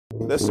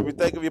Listen, we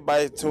thank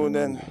everybody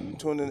tuning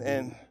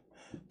in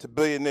to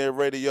Billionaire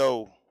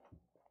Radio,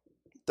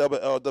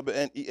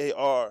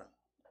 WLWNEAR,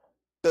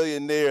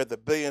 Billionaire, the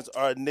billions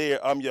are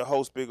near. I'm your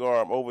host, Big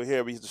Arm. Over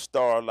here, he's the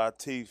star,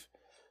 Latif,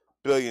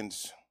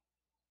 Billions.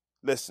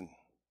 Listen,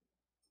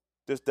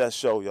 this that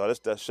show, y'all. This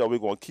that show. We're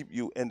going to keep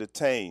you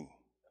entertained.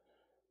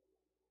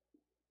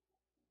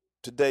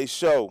 Today's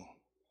show,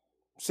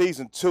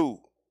 Season 2,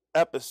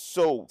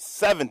 Episode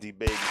 70,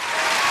 baby.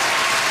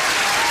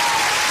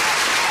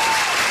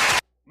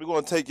 We're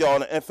going to take y'all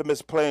on an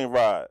infamous plane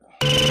ride.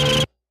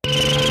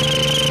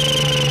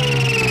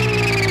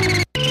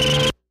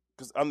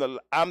 Because I'm the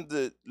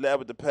lad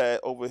with the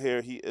pad over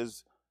here. He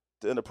is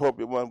the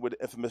inappropriate one with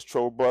the infamous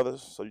Troll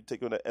Brothers. So you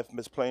take on that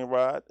infamous plane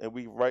ride. And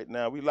we right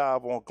now, we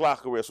live on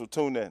Glockaware, so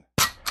tune in.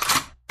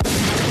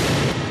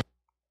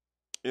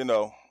 You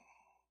know,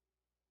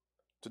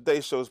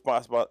 today's show is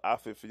sponsored by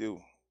Outfit For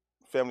You,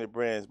 Family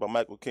Brands by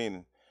Michael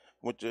Keenan.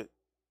 Want your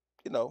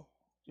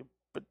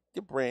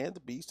brand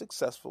to be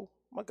successful.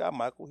 My guy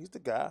Michael, he's the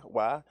guy.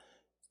 Why?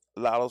 A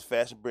lot of those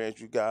fashion brands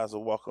you guys are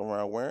walking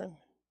around wearing,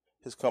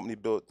 his company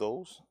built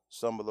those.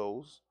 Some of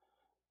those.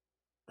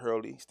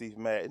 Hurley, Steve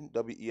Madden,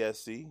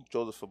 WESC,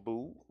 Joseph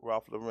Abboud,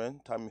 Ralph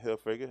Lauren, Tommy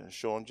Hilfiger, and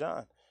Sean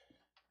John.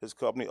 His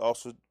company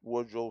also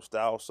wardrobe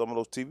style some of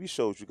those TV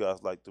shows you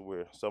guys like to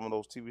wear. Some of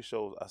those TV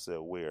shows, I said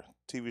wear.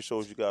 TV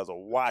shows you guys are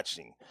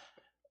watching.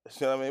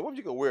 You know what I mean? What if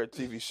you could wear a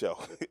TV show?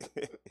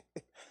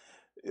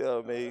 You know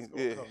what I mean?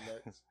 It's gonna come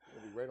next.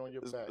 It'll be right on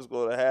your back. It's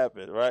going to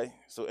happen, right?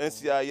 So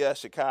NCIS,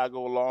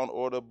 Chicago, Law and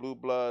Order, Blue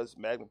Bloods,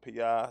 Magnum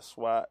PI,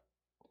 SWAT,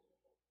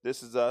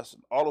 This Is Us,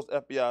 all those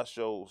FBI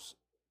shows.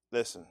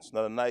 Listen, it's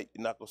another night.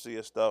 You're not going to see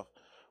your stuff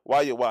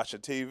while you're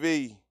watching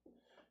TV.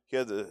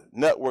 Here's the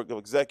network of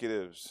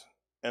executives,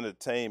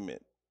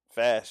 entertainment,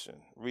 fashion,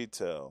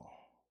 retail,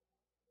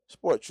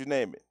 sports, you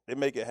name it. They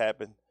make it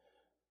happen.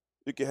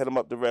 You can hit them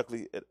up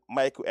directly at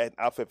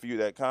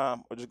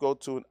michael@outfitforyou.com or just go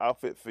to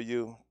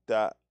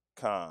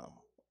outfitforyou.com.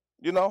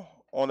 You know,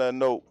 on that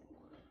note,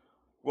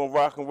 we're going to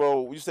rock and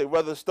roll. You say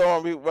weather the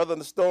storm, weather in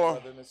the storm.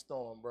 Weather in the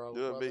storm, bro.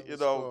 You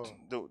know,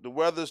 the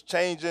weather's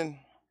changing.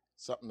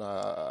 Something,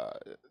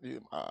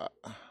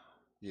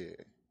 yeah.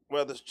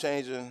 Weather's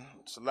changing.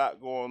 It's a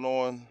lot going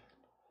on.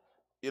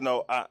 You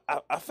know, I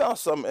found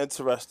something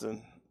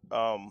interesting.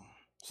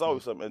 It's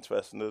always something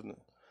interesting, isn't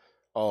it?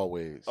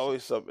 Always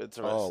something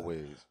interesting.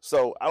 Always.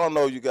 So I don't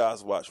know if you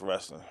guys watch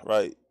wrestling,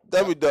 right?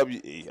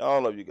 WWE. I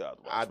don't know if you guys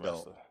watch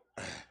wrestling.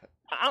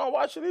 I don't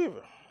watch it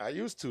either. I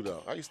used to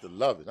though. I used to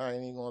love it. I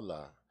ain't even gonna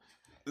lie.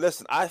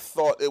 Listen, I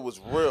thought it was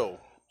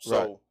real. So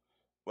right.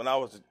 when I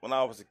was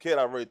a kid,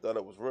 I really thought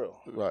it was real.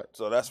 Right.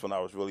 So that's when I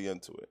was really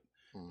into it.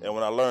 Mm-hmm. And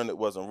when I learned it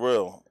wasn't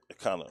real, it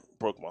kind of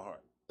broke my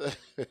heart. I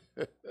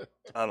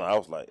don't know. I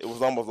was like, it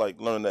was almost like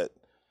learning that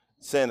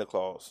Santa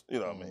Claus, you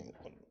know what I mean,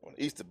 on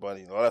Easter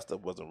Bunny, all that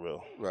stuff wasn't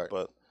real. Right.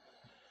 But,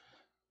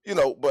 you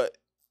know,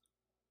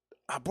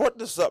 I brought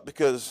this up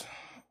because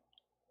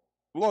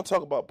we're going to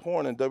talk about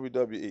porn in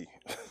WWE.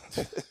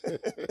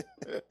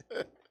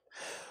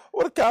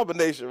 What a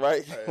combination,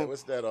 right? Hey,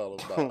 what's that all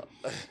about?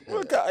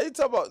 You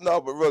talk about, no,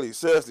 but really,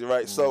 seriously,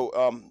 right? Mm-hmm.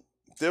 So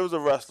there was a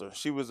wrestler.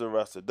 She was a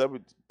wrestler,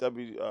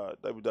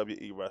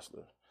 WWE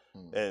wrestler.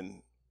 Mm-hmm.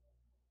 And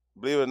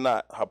believe it or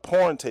not, her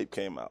porn tape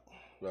came out.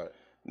 Right.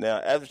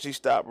 Now, after she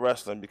stopped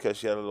wrestling because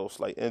she had a little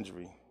slight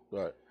injury,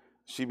 right,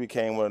 she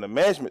became one of the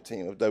management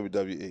team of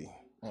WWE.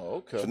 Oh,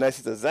 okay. So now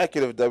she's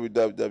executive of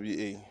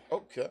WWE.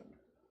 Okay.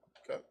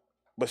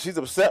 But she's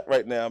upset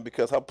right now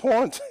because her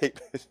porn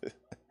tape's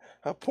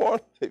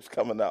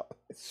coming out.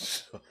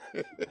 She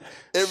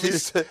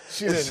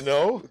didn't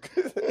know.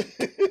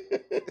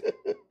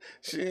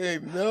 She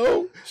ain't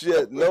know. She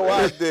had no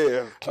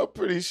idea. I'm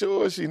pretty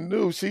sure she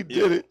knew. She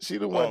did it. She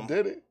the one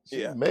did it.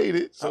 She made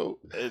it. So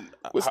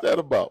what's that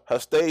about? Her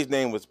stage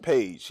name was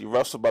Paige. She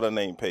wrestled by the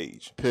name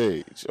Paige.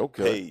 Paige.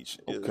 Okay. Paige.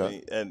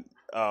 Okay. And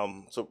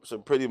so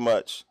pretty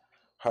much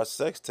her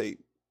sex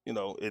tape, you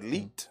know, it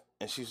leaked.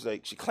 And she's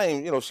like, she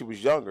claimed, you know, she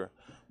was younger,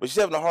 but she's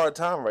having a hard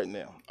time right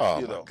now.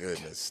 Oh, my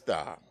goodness.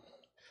 Stop.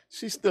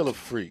 She's still a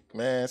freak,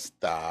 man.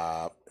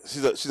 Stop.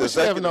 She's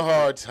having a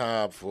hard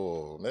time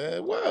for,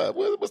 man.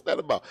 What's that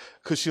about?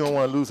 Because she don't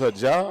want to lose her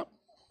job?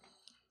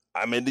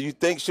 I mean, do you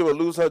think she would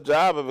lose her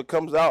job if it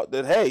comes out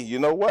that, hey, you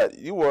know what?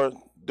 You were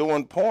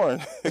doing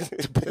porn.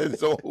 It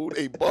depends on who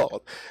they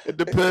bought. It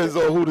depends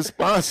on who the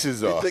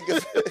sponsors are.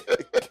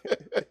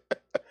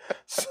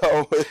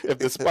 So if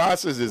the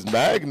sponsors is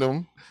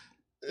Magnum,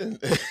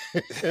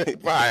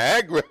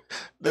 Viagra,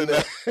 then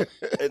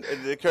and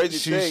the crazy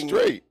she's thing,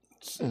 straight.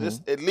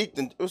 It leaked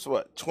in, it was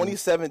what,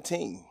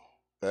 2017.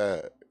 You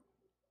know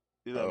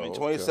what I mean?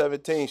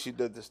 2017 she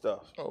did this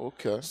stuff. Oh,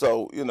 okay.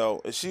 So, you know,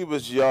 she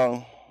was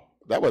young.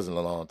 That wasn't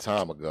a long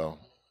time ago.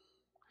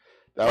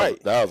 That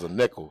was a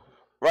nickel.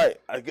 Right.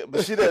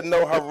 But she didn't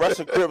know her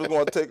wrestling career was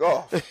going to take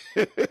off. So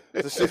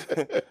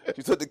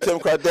she took the Kim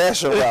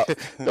Kardashian route.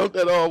 Don't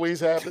that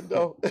always happen,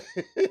 though?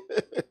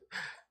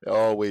 It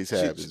always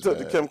happens. She took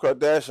the Kim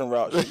Kardashian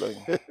route.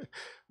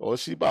 Well,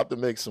 she about to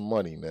make some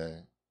money,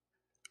 man.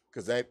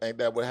 Because ain't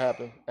that what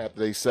happened? After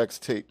they sex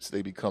tapes,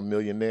 they become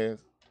millionaires?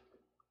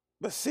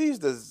 But she's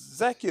the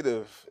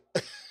executive.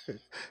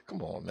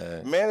 Come on,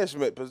 man.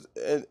 Management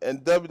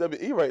in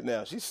WWE right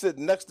now. She's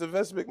sitting next to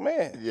Vince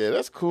McMahon. Yeah,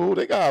 that's cool.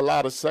 They got a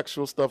lot of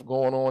sexual stuff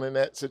going on in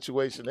that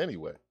situation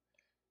anyway.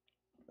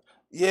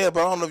 Yeah,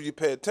 but I don't know if you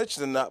pay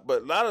attention or not,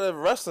 but a lot of the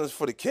wrestling's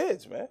for the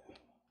kids, man.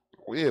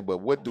 Yeah, but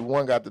what do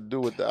one got to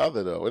do with the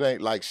other, though? It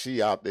ain't like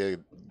she out there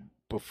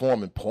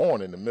performing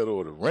porn in the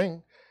middle of the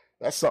ring.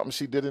 That's something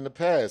she did in the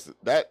past.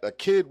 That a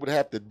kid would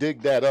have to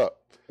dig that up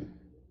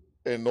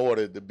in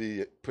order to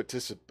be a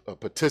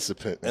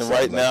participant. And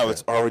right now,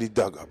 it's already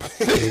dug up.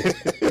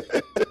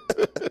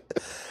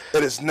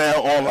 It is now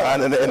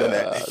online on the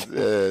internet.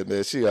 Yeah,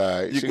 man, she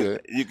all right.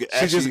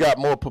 She just got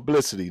more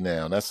publicity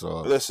now. That's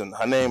all. Listen,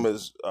 her name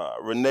is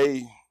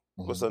Renee.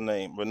 What's her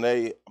name?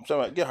 Renee. I'm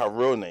trying to get her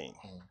real name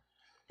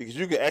because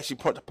you can actually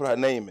put her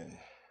name in.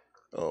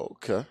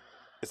 Okay.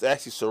 It's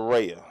actually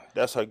Saraya.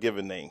 That's her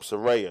given name,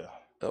 Saraya.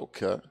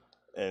 Okay.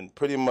 And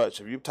pretty much,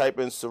 if you type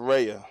in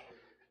Saraya,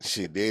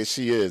 there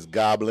she is,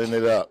 gobbling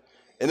it up.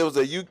 And it was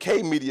a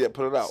UK media that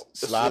put it out.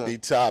 Sloppy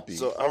toppy.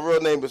 So her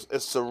real name is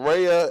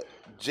Saraya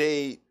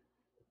Jade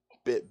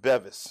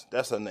Bevis.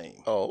 That's her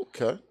name. Oh,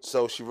 okay.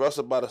 So she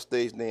wrestled by the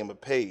stage name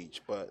of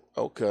Paige, but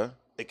okay,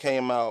 it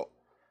came out.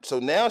 So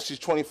now she's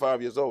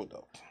 25 years old,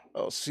 though.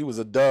 Oh, she was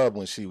a dub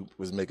when she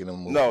was making the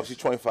movie. No, she's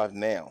 25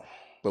 now.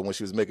 But when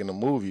she was making the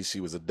movie,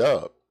 she was a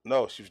dub.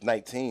 No, she was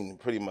 19,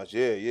 pretty much.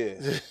 Yeah.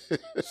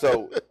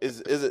 So is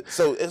it?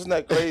 So isn't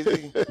that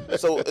crazy?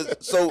 So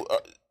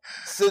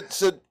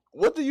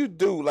what do you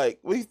do? Like,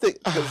 what do you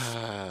think?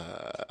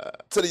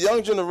 To the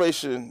young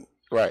generation,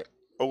 right,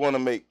 are going to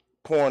make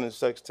porn and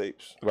sex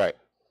tapes. Right.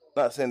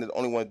 Not saying they're the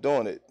only one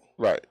doing it.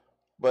 Right.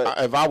 But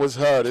if I was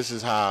her, this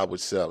is how I would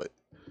sell it.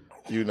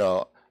 You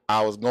know,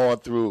 I was going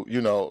through,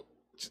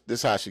 this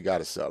is how she got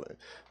to sell it.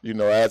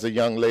 As a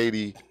young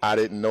lady, I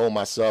didn't know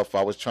myself.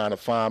 I was trying to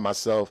find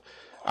myself.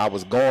 I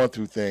was going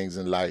through things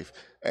in life.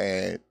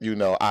 And,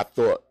 I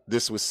thought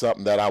this was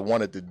something that I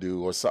wanted to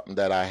do or something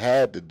that I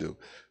had to do.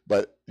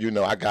 But,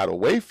 I got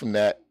away from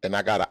that and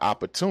I got an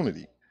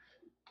opportunity.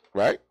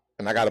 Right.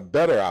 And I got a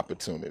better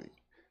opportunity.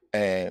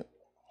 And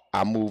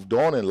I moved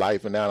on in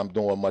life, and now I'm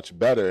doing much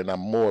better, and I'm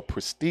more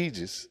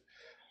prestigious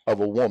of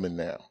a woman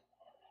now.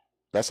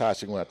 That's how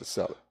she's going to have to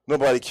sell it.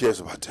 Nobody cares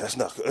about that. It's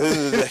not good.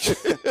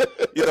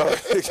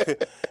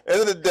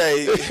 End of the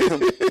day,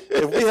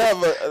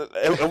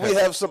 if we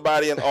have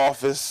somebody in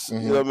office,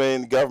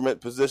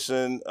 government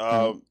position,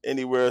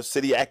 anywhere,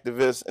 city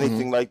activists,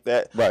 anything like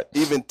that, right,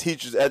 even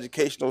teachers,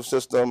 educational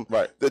system,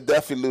 right, they're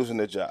definitely losing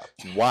their job.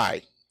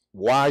 Why?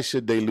 Why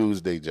should they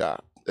lose their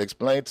job?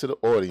 Explain to the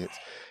audience.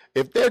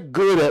 If they're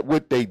good at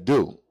what they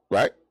do,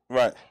 right?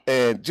 Right.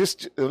 And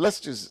let's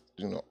just,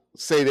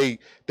 say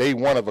they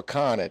one of a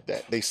kind at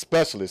that. They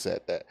specialists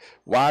at that.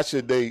 Why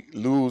should they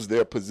lose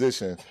their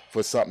position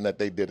for something that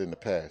they did in the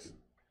past?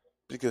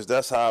 Because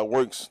that's how it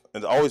works.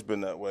 It's always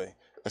been that way.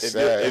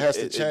 It has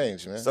to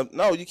change, man.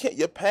 No, you can't.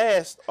 Your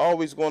past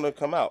always going to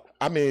come out.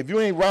 I mean, if you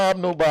ain't robbed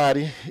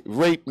nobody,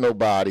 raped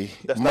nobody,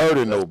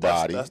 murdered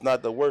nobody. That's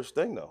not the worst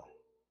thing, though.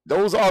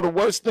 Those are the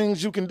worst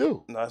things you can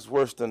do. No, it's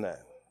worse than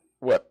that.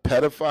 What,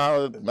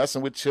 pedophile,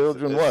 messing with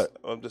children, what?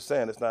 I'm just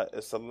saying,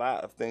 it's a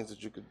lot of things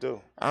that you could do.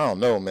 I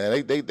don't know,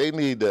 man. They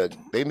need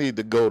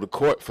to go to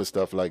court for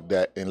stuff like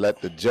that and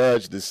let the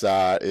judge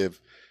decide if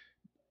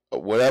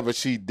whatever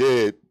she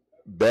did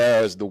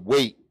bears the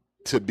weight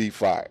to be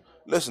fired.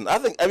 Listen, I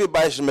think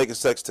everybody should make a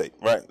sex tape,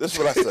 right? This is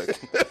what I say.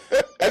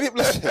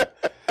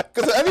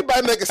 Because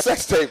everybody make a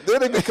sex tape,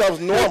 then it becomes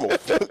normal.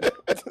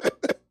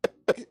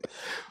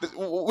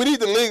 We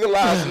need to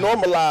legalize,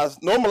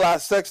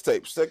 normalize sex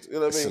tapes. You know what I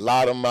mean? There's a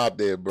lot of them out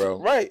there, bro.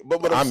 Right,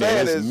 but what I'm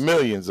saying is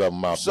millions of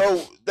them out there.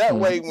 So that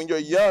way, when you're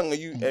young and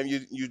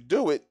you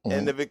do it,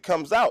 and if it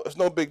comes out, it's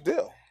no big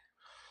deal,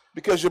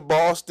 because your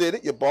boss did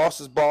it, your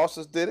boss's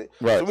bosses did it.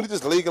 Right. So we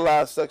just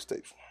legalize sex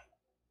tapes.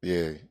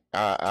 Yeah,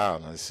 I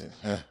don't know. Listen,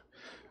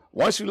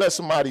 once you let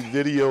somebody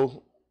get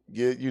the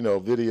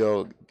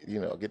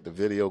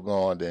video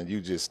going, then you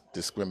just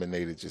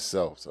discriminated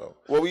yourself. So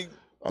we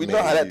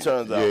know how that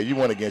turns out. Yeah, you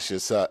went against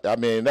yourself. I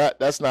mean,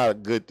 that's not a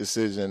good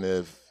decision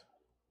if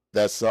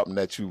that's something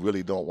that you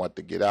really don't want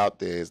to get out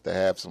there, is to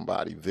have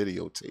somebody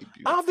videotape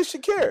you. I don't think she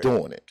cared.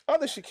 Doing it. I don't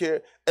think she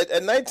cared.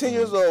 At 19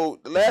 years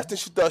old, the last thing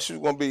she thought she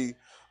was going to be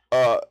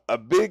a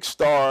big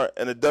star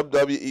in a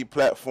WWE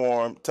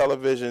platform,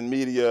 television,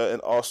 media,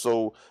 and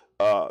also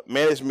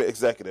management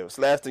executive. It's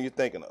the last thing you're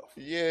thinking of.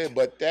 Yeah,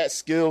 but that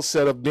skill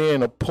set of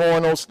being a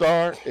porno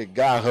star, it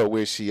got her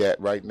where she at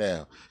right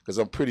now. Because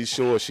I'm pretty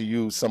sure she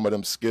used some of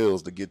them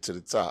skills to get to the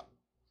top.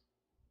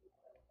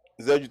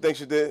 Is that what you think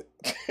she did?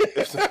 It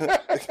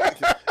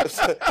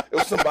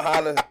was some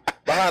behind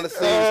the scenes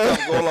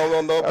stuff going on.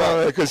 Don't know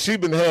about. Because she's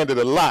been handed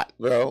a lot,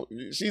 bro.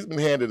 She's been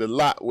handed a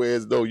lot,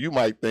 whereas though you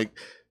might think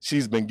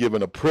she's been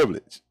given a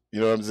privilege.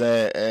 You know what I'm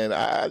saying? And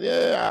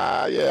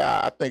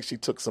I think she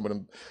took some of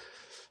them.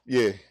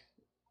 Yeah.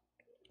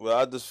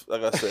 Well,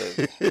 like I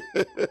said,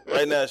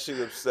 right now she's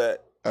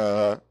upset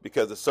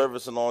because the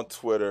servicing on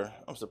Twitter.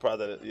 I'm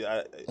surprised that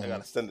I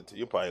gotta send it to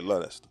you. You probably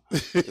love that stuff.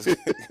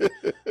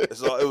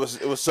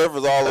 It was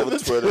surfaced all over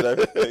Twitter and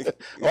everything.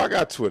 Oh, I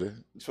got Twitter.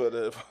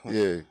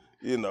 Yeah.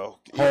 You know,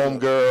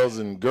 Girls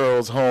and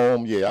girls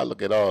home. Yeah, I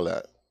look at all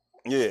that.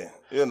 Yeah,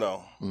 you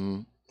know.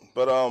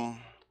 But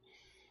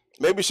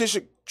maybe she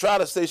should try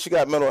to say she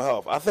got mental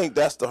health. I think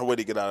that's the way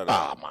to get out of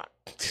that. Oh my.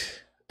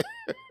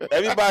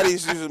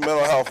 Everybody's using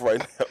mental health right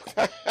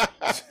now.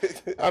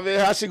 I mean,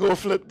 how she gonna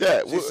flip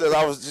that? She said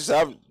I was just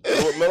having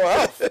mental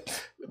health.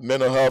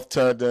 Mental health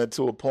turned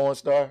into a porn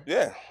star.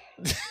 Yeah.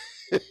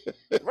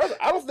 Brother,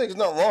 I don't think there's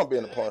nothing wrong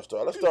being a porn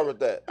star. Let's start with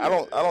that. I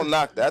don't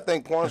knock that. I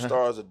think porn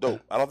stars are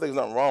dope. I don't think there's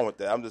nothing wrong with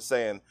that. I'm just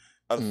saying,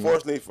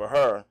 unfortunately for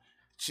her,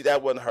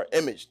 that wasn't her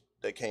image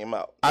that came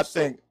out. I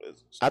think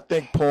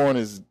porn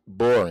is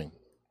boring.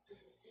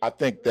 I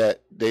think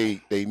that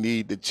they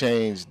need to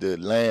change the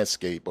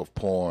landscape of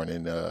porn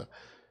and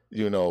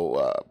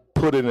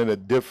put it in a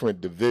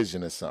different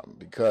division or something,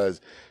 because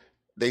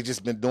they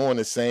just been doing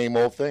the same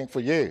old thing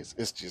for years.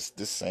 It's just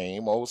the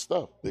same old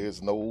stuff.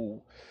 There's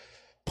no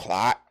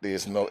plot.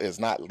 It's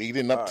not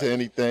leading up to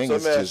anything. So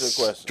it's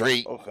just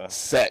straight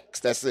sex.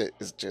 That's it.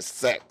 It's just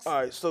sex. All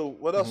right. So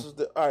what else is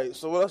there? All right.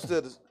 So what else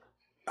did?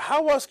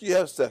 How else can you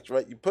have sex?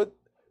 Right. You put.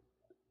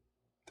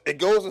 It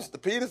goes in the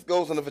penis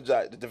goes in the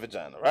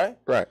vagina, right?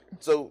 Right.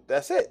 So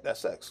that's it.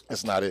 That's sex.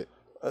 That's not it.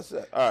 That's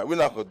it. All right, we're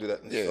not gonna do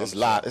that. Yeah, it's a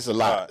lot. It's a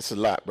lot. Right. It's a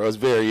lot, bro. It's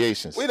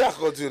variations. We're not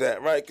gonna do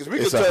that, right? Because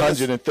it's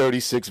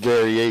 136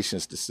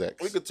 variations to sex.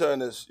 We could turn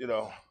this.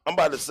 I'm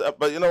about to say,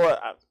 but you know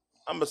what?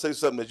 I'm gonna say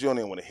something that you don't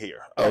even want to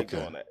hear. I ain't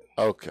doing that.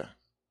 Okay.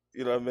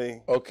 You know what I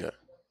mean? Okay.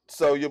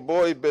 So your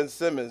boy Ben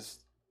Simmons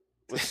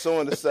was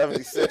suing the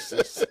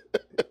 76ers.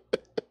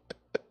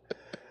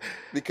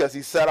 Because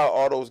he set out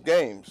all those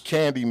games.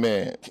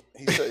 Candyman.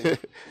 He said,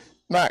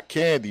 not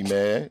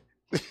Candyman.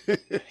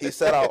 he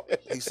set out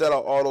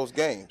all those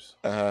games.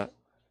 And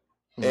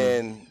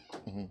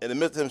in the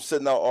midst of him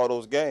setting out all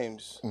those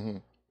games,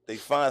 they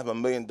fined him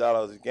 $1 million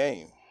a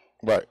game.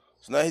 Right.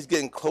 So now he's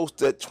getting close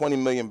to that $20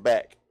 million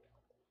back.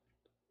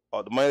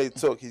 Or the money they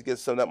took, he's getting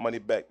some of that money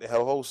back. They had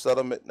a whole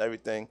settlement and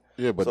everything.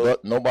 Yeah,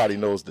 but nobody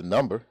knows the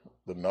number.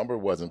 The number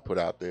wasn't put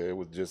out there. It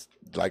was just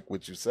like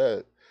what you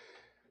said.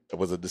 There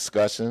was a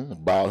discussion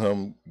about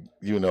him,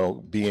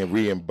 being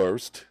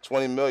reimbursed.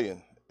 $20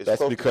 million.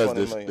 That's because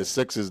the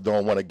Sixers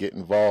don't want to get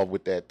involved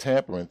with that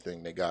tampering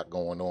thing they got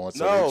going on.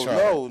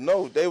 So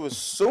no. They were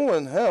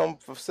suing him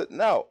for sitting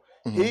out.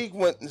 He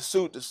went and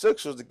sued the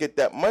Sixers to get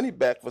that money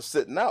back for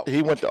sitting out.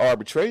 He went to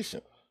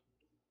arbitration.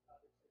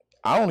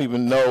 I don't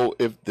even know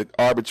if the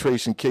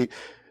arbitration case.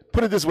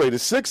 Put it this way: the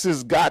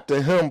Sixers got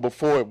to him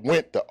before it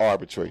went to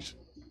arbitration.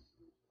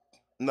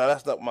 No,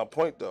 that's not my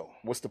point, though.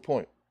 What's the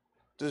point?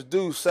 This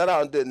dude sat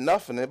out and did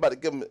nothing. He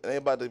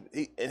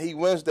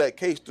wins that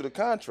case through the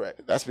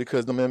contract. That's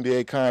because them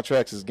NBA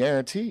contracts is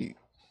guaranteed.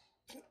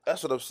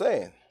 That's what I'm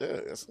saying. Yeah,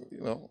 it's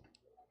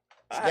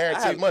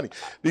guaranteed money.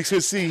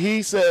 Because see,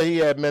 he said he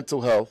had mental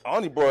health. I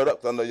only brought it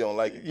up because I know you don't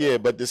like it. Yeah,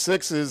 but the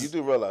Sixers, you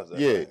do realize that.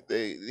 Yeah,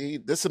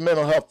 right? This is a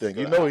mental health thing.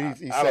 He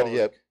said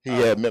he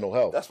had mental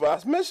health. That's why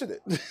I mentioned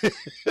it.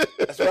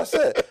 That's what I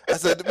said. I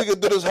said we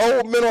could do this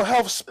whole mental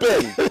health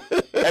spin.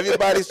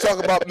 Everybody's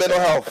talking about mental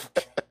health.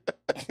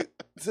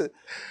 It's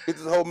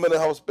this whole mental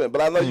health spin.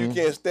 But I know you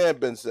can't stand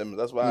Ben Simmons.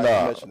 That's why I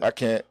mentioned it. I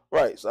can't.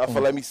 Right. So I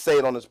feel let me say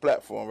it on this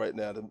platform right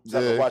now so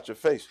I can watch your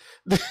face.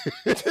 There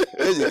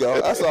you go.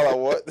 That's all I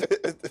want.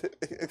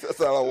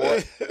 That's all I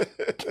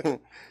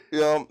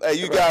want. Hey,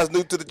 you guys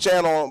new to the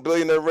channel on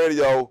Billionaire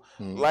Radio,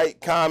 like,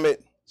 comment,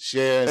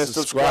 share, and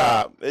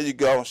subscribe. There you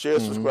go. Share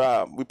and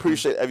subscribe. We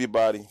appreciate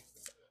everybody.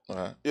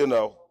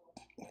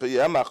 But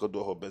yeah, I'm not gonna do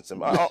a whole Ben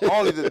Simmons. I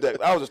only did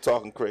that. I was just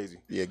talking crazy.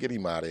 Yeah, get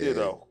him out of here.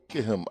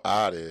 Get him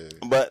out of here.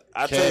 But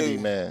I tell you,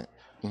 man.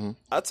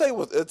 I tell you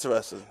what's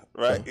interesting,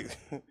 right?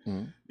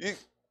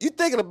 You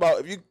thinking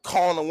about if you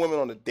calling a woman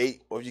on a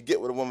date or if you get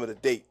with a woman on a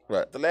date,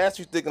 right? The last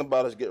you're thinking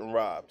about is getting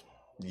robbed.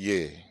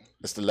 Yeah,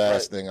 that's the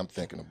last thing I'm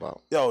thinking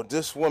about. Yo,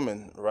 this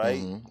woman,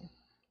 right?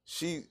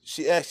 She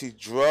actually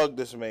drugged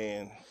this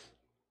man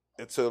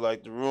into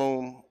like the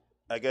room.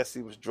 I guess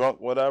he was drunk,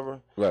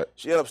 whatever. Right.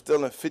 She ended up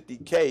stealing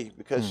 $50K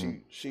because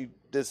she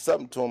did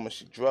something to him and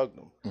she drugged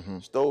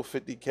him. Stole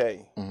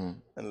 $50K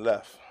and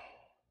left.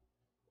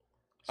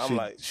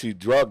 She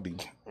drugged him.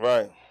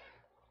 Right.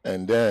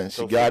 And then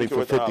she got him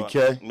for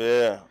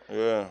 $50K.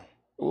 Yeah.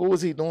 What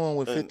was he doing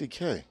with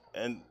 $50K?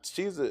 And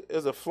she's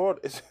a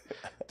Florida.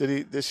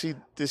 Did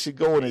she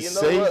go in his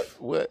safe?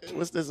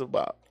 What's this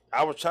about?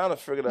 I was trying to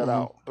figure that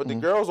out, but the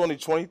girl's only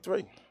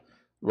 23.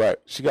 Right.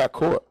 She got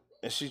caught.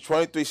 And she's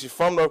 23. She's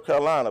from North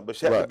Carolina, but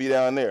she had to be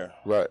down there.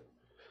 Right.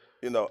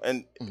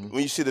 And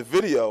when you see the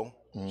video,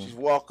 she's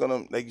walking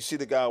him, like you see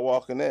the guy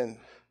walking in.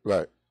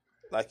 Right.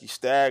 Like he's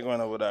staggering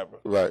or whatever.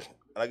 Right.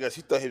 And I guess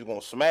he thought he was going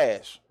to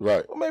smash.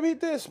 Right. Well, maybe he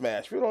did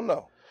smash. We don't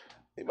know.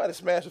 He might have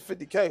smashed with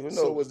 $50K. Who knows?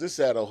 So was this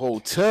at a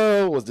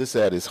hotel? Was this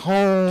at his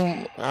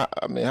home? I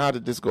mean, how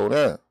did this go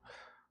down?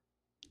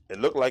 It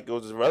looked like it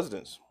was his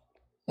residence.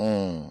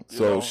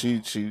 So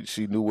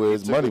she knew where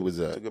his money was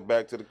at. Took it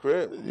back to the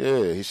crib.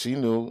 Yeah, she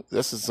knew.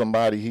 This is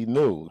somebody he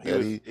knew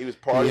He was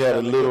partying. He had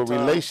a little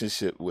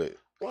relationship with.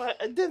 Well,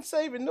 I didn't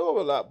say he knew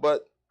a lot,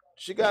 but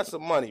she got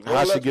some money.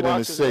 How she get in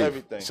the safe?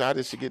 Everything. How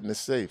did she get in the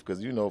safe? Because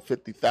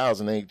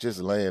 $50,000 ain't just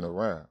laying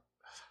around.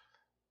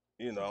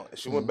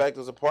 She went back to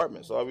his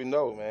apartment. So all we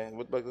know, man,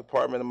 went back to the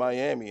apartment in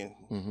Miami,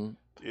 and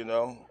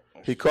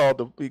he called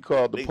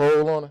the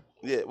pole on her.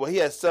 Yeah, well, he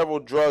had several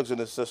drugs in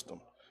his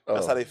system.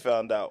 That's how they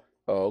found out.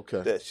 Oh,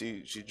 okay. That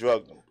she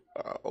drugged him.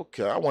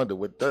 Okay, I wonder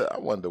what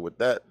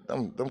that.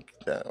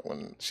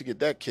 When she get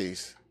that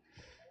case,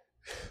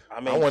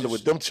 I wonder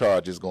what them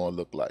charges gonna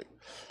look like.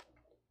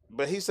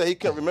 But he said he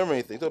can't remember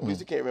anything. So he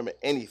can't remember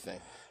anything.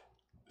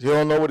 You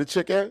don't know where the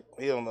chick at?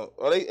 He don't know.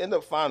 Well, they end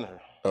up finding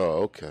her.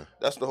 Oh, okay.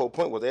 That's the whole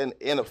point. Was they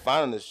end up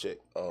finding this chick.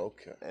 Oh,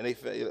 okay. And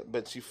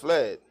but she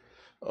fled.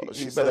 Oh,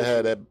 she better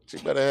have that. She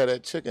better have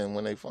that chicken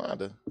when they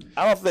find her.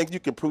 I don't think you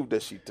can prove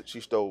that she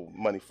stole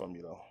money from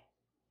you though.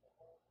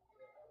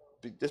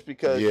 Just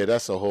because. Yeah,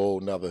 that's a whole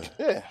nother.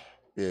 Yeah.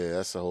 Yeah,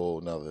 that's a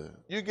whole nother.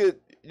 You get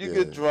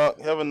drunk,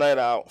 have a night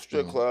out,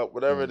 strip club,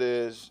 whatever it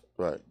is.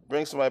 Right.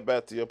 Bring somebody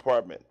back to your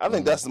apartment. I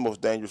think that's the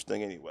most dangerous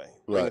thing anyway.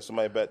 Bringing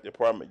somebody back to your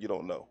apartment you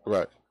don't know.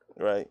 Right.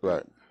 Right.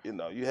 Right.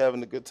 You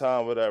having a good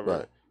time, whatever.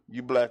 Right.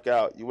 You black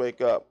out. You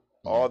wake up.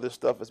 All this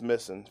stuff is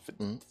missing.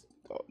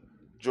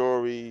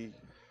 Jewelry.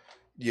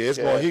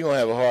 Yeah, he gonna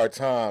have a hard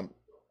time.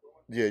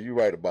 Yeah, you're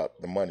right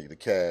about the money, the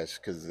cash,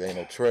 because there ain't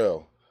no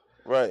trail.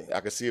 Right.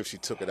 I can see if she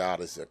took it out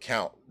of his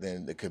account,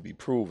 then it could be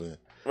proven.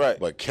 Right.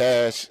 But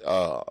cash,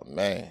 oh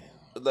man.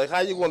 Like, how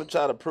you going to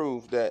try to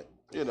prove that,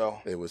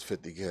 it was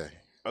 $50K.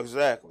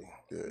 Exactly.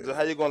 Yeah. So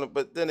how you going to,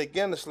 but then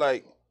again, it's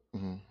like,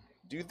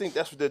 do you think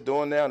that's what they're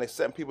doing now? And they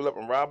setting people up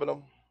and robbing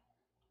them?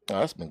 Oh,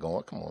 that's been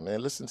going. Come on,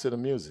 man. Listen to the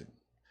music.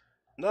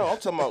 No, I'm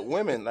talking about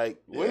women. Like,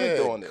 women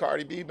doing it.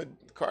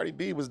 Cardi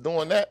B was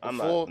doing that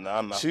before.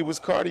 I'm not. She was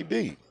Cardi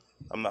B.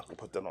 I'm not going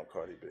to put that on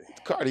Cardi B.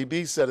 Cardi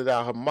B said it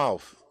out her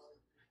mouth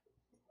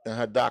in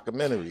her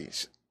documentary.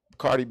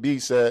 Cardi B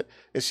said,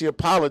 and she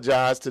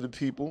apologized to the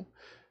people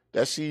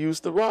that she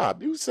used to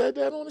rob. You said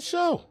that on the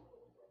show.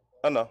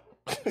 I know.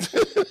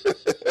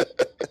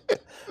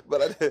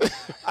 But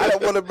I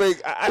didn't want to bring.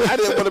 I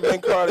didn't want to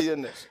bring Cardi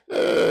in this.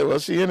 Well,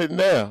 she in it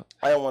now.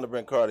 I don't want to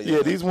bring Cardi.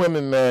 Yeah, these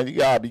women, man, you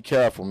gotta be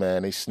careful,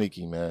 man. They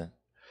sneaky, man.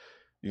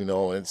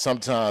 And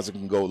sometimes it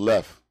can go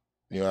left.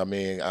 You know what I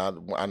mean?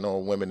 I know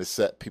women that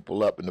set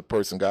people up and the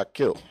person got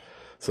killed.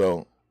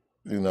 So,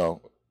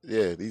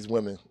 yeah, these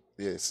women,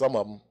 some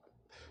of them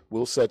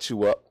will set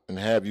you up and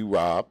have you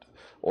robbed,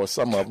 or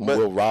some of them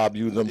will rob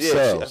you themselves.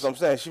 Yeah, that's what I'm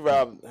saying. She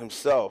robbed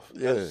himself.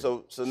 Yeah.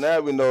 So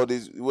now we know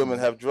these women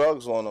have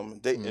drugs on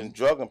them and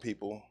drugging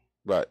people.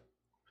 Right.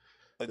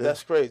 Like,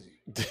 that's crazy.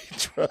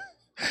 It's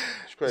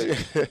crazy.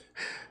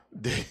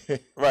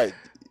 Right.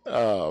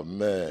 Oh,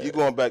 man. You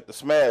going back to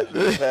smash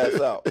and pass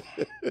out.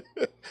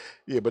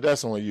 Yeah, but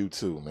that's on you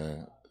too,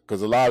 man.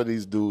 Because a lot of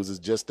these dudes is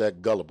just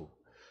that gullible.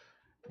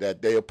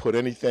 That they'll put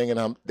anything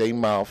in their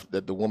mouth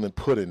that the woman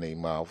put in their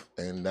mouth,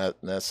 and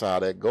that's how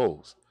that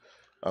goes.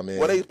 I mean,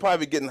 well, they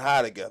probably getting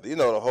high together.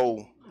 The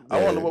whole.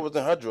 I wonder what was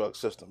in her drug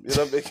system. You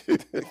know what I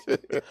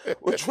mean?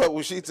 What drug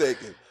was she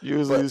taking?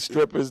 Usually,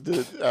 strippers.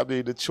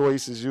 The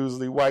choice is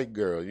usually white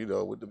girl.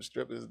 With them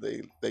strippers,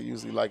 they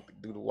usually like to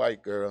do the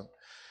white girl,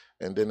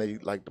 and then they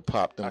like to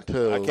pop them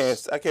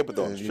pills. I can't put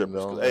those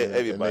strippers.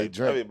 Everybody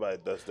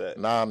does that.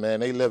 Nah,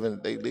 man, they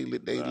living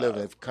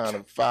kind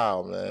of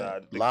foul, man.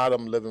 A lot of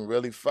them living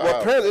really foul.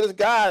 Well, apparently this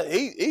guy,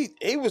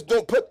 he was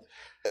doing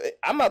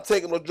I'm not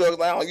taking no drugs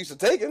like I don't used to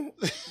taking.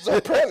 So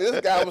apparently this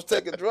guy was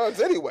taking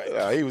drugs anyway.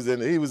 Yeah, he was in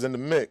the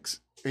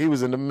mix. He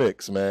was in the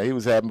mix, man. He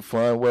was having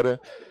fun with her,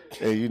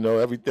 and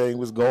everything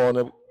was going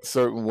a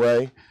certain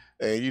way,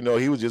 and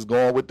he was just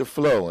going with the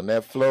flow, and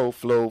that flow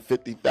flowed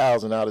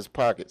 $50,000 out his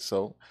pocket.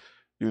 So,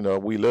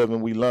 we live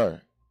and we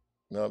learn.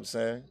 You know what I'm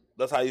saying?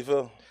 That's how you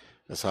feel?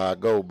 That's how I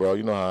go, bro.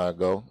 You know how I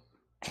go.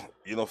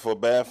 You don't feel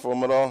bad for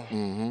him at all?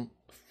 Mm-hmm.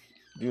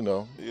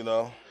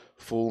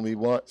 Fool me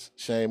once,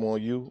 shame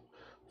on you.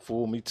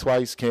 Fool me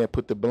twice, can't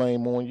put the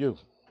blame on you.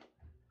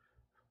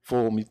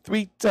 Fool me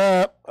 3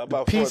 times, how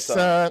about peace 4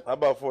 times? How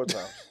about 4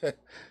 times? Man,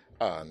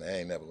 I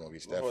ain't never gonna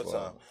reach that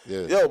far.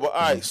 Yeah. Yo, but all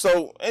right.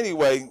 So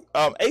anyway,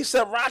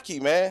 A$AP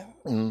Rocky, man,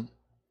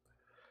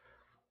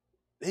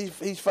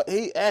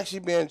 he actually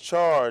being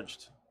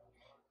charged,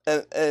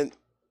 and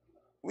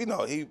we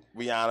know he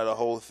Rihanna the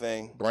whole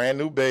thing. Brand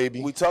new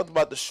baby. We talked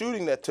about the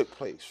shooting that took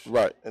place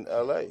in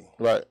L.A.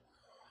 Right.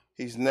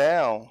 He's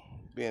now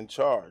being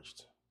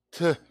charged.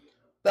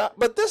 Now,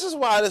 but this is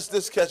why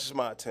this catches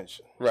my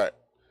attention. Right.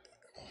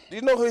 Do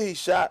you know who he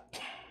shot?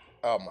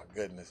 Oh, my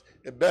goodness.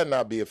 It better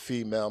not be a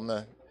female,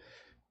 man.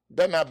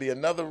 Better not be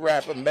another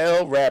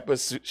male rapper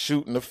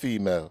shooting a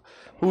female.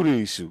 Who did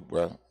he shoot,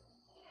 bro?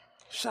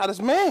 Shot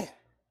his man.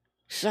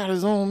 Shot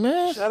his own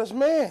man? Shot his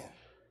man.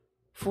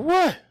 For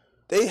what?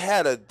 They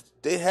had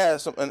they had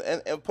some,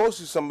 and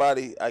posted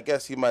somebody. I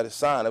guess he might have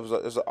signed. It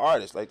was an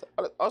artist. Like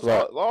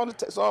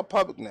it's all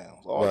public now.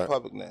 It's all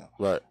public now.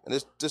 Right. And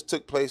this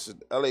took place in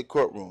L.A.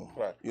 courtroom.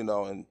 Right. You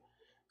know, and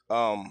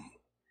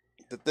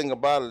the thing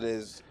about it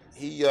is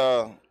he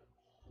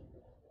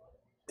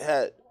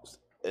had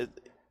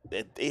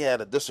they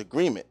had a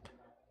disagreement.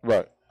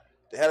 Right.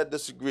 They had a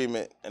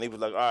disagreement, and he was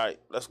like, "All right,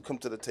 let's come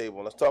to the table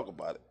and let's talk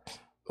about it."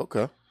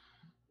 Okay.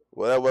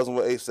 Well, that wasn't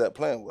what ASAP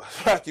plan was.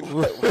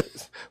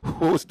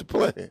 What was the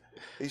plan?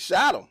 He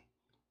shot him.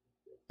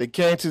 They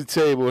came to the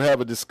table,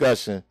 have a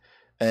discussion,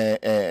 and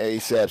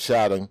ASAP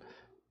shot him.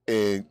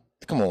 And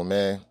come on,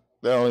 man,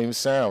 that don't even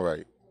sound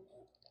right.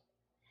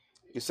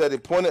 He said he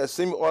pointed a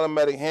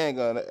semi-automatic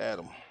handgun at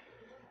him.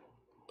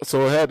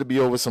 So it had to be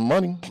over some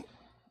money.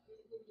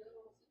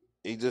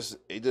 He just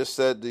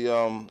said he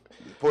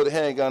pulled the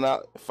handgun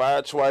out,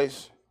 fired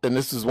twice. And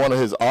this is one of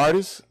his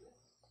artists?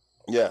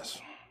 Yes.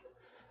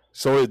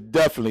 So it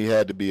definitely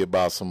had to be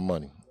about some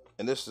money.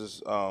 And this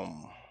is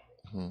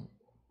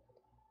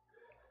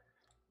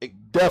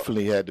it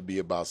definitely had to be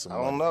about some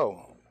money. I don't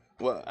know.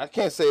 Well, I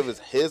can't say if it's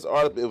his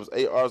artist, it was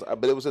a artist,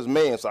 but it was his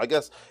man. So I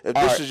guess if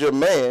this is your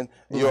man,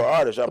 you're an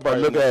artist. Y'all but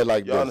look at it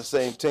like you're this. on the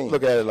same team.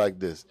 Look at it like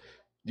this.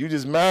 You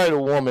just married a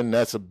woman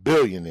that's a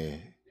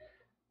billionaire.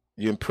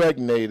 You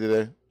impregnated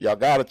her. Y'all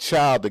got a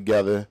child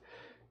together.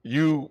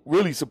 You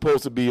really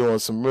supposed to be on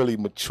some really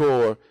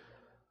mature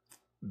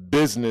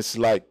business,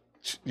 like,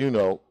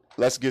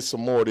 let's get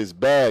some more of this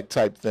bag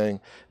type thing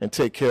and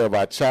take care of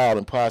our child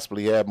and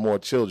possibly have more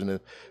children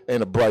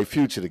and a bright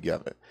future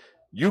together.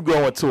 You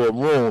go into a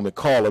room and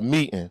call a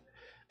meeting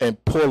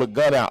and pull a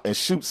gun out and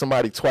shoot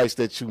somebody twice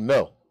that you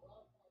know.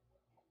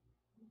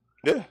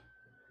 Yeah.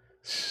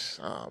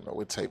 I don't know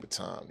what type of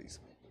time these.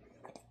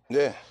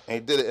 Yeah, and he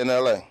did it in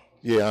L.A.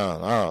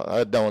 Yeah,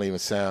 that don't even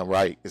sound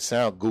right. It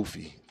sounds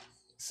goofy.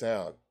 It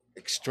sounds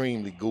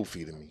extremely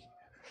goofy to me.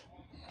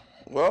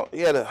 Well, he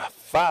had a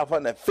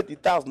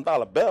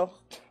 $550,000 bill.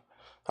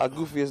 How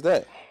goofy is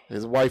that?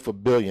 His wife a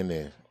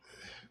billionaire.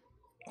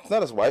 It's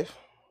not his wife.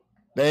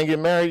 They ain't get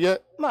married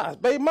yet? Nah, it's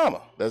baby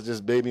mama. That's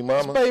just baby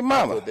mama? It's baby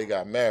mama. I thought they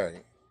got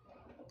married.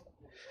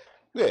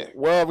 Yeah.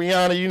 Well,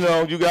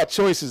 Rihanna, you got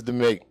choices to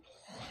make.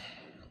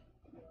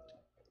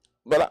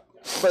 But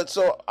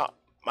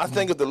I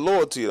think of the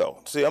loyalty, though.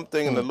 See, I'm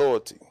thinking the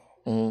loyalty.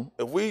 Mm-hmm.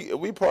 If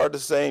we part of the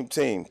same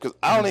team, because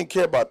I don't even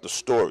care about the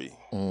story.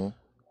 Mm-hmm.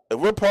 If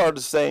we're part of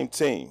the same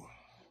team,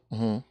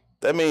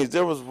 that means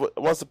there was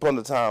once upon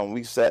a time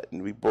we sat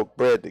and we broke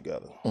bread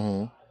together.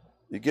 Mm-hmm.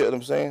 You get what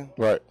I'm saying?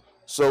 Right.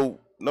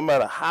 So no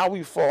matter how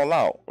we fall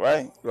out,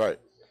 right? Right.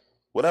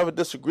 Whatever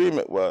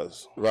disagreement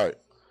was, right.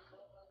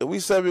 If we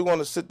said we want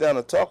to sit down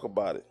and talk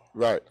about it,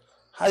 right.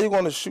 How you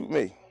going to shoot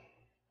me?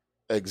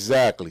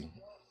 Exactly.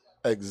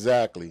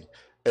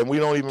 And we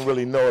don't even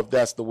really know if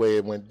that's the way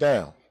it went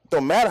down.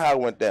 Don't matter how it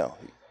went down.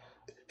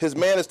 His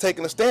man is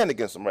taking a stand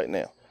against him right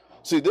now.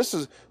 See,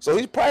 he's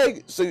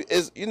probably,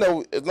 as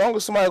long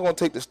as somebody's going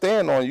to take the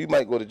stand on you, you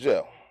might go to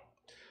jail.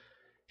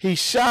 He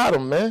shot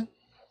him, man.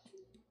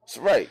 That's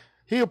right.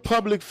 He a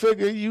public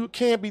figure. You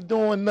can't be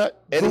doing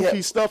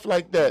goofy stuff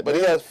like that. But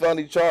man. He has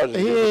felony charges.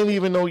 He ain't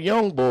even no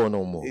young boy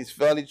no more. He's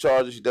felony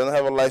charges. He doesn't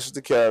have a license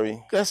to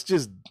carry. That's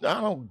just,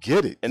 I don't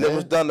get it. And man. It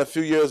was done a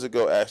few years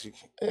ago, actually.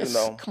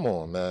 Come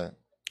on, man.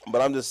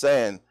 But I'm just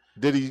saying.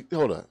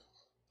 Hold on.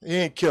 He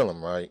ain't kill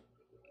him, right?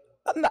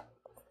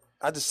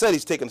 I just said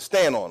he's taking a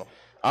stand on him.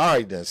 All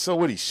right, then. So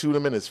what, he shoot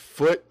him in his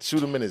foot,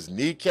 shoot him in his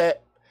kneecap,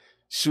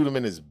 shoot him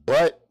in his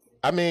butt?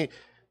 I mean,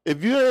 if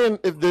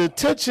the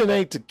intention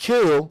ain't to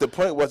kill, the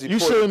point was you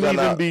shouldn't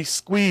even be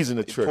squeezing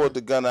the trigger. He pulled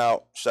the gun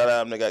out, shot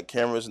at him. They got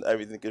cameras and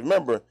everything. Because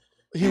remember,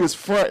 he was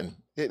fronting.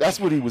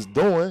 That's what he was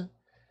doing.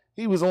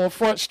 He was on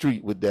Front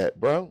Street with that,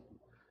 bro.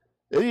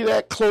 He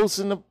that close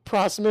in the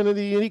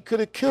proximity, and he could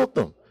have killed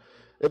them.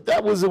 If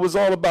that was it was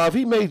all about, if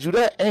he made you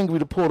that angry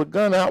to pull the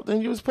gun out,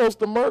 then you was supposed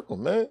to murk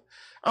him, man.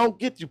 I don't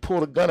get you pull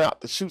the gun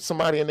out to shoot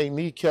somebody in their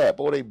kneecap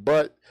or their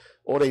butt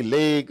or their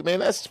leg. Man,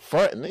 that's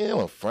fronting. They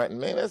ain't fronting,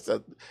 man.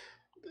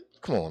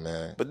 Come on,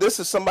 man. But this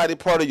is somebody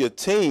part of your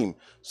team.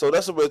 So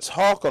that's what we're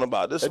talking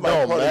about. This is it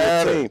don't part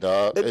matter, of your team.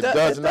 Dog. It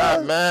does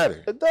not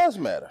matter. It does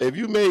matter. If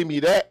you made me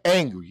that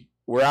angry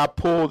where I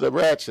pulled the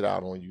ratchet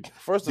out on you,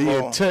 first of all,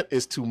 the intent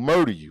is to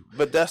murder you.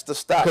 But that's the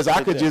stop. Because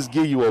I could just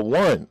give you a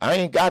 1. I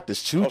ain't got to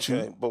shoot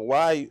you. But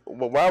why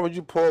would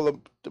you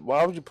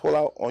pull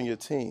out on your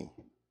team?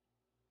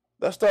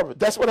 That's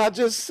what I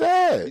just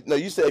said. No,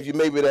 you said if you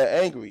made me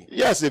that angry.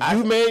 Yes, if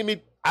you made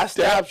me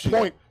that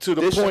point to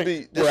the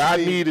point where I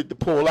needed to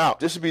pull out.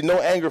 There should be no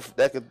anger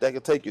that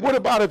could take you there. What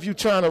about if you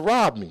trying to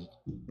rob me?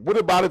 What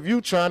about if you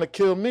trying to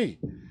kill me?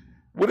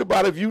 What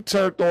about if you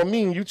turned on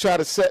me and you try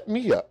to set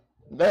me up?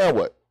 Now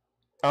what?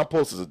 I'm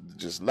supposed to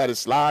just let it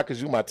slide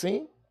because you my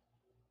team?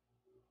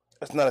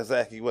 That's not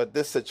exactly what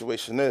this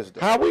situation is,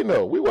 though. How we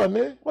know? We wasn't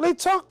there. Well, they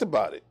talked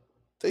about it.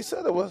 They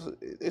said it was.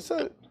 They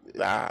said.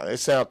 Nah, it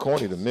sound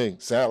corny to me.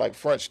 Sound like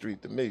Front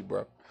Street to me,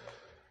 bro.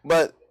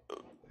 But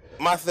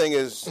my thing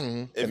is,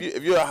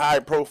 if you're a high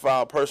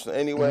profile person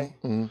anyway,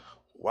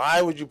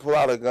 why would you pull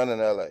out a gun in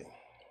L.A.?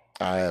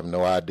 I have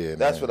no idea.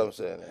 That's man. what I'm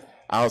saying.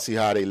 I don't see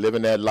how they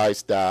living that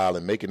lifestyle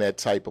and making that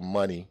type of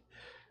money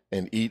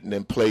and eating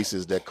in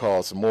places that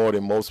cost more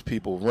than most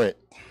people rent.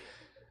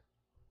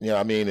 You know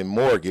what I mean? In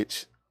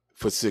mortgage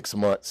for 6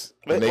 months.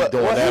 And they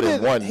doing that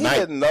in one night. He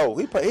didn't know.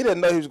 He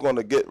didn't know he was going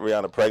to get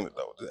Rihanna pregnant,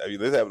 though. I mean,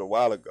 this happened a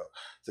while ago.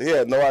 So he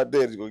had no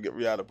idea he was going to get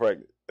Rihanna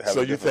pregnant.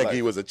 So you think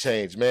he was a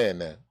changed man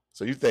now?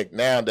 So you think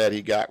now that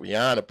he got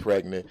Rihanna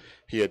pregnant,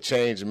 he a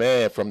changed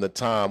man from the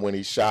time when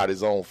he shot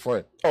his own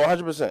friend? Oh,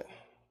 100%.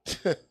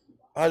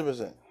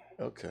 100%.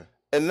 Okay.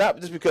 And not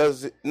just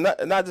because he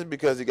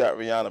got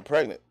Rihanna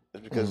pregnant.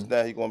 It's because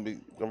now he's going to be.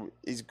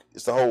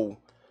 It's the whole.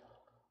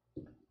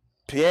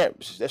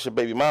 That's your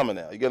baby mama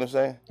now. You get what I'm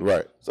saying?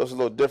 Right. So it's a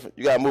little different.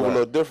 You got to move a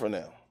little different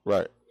now.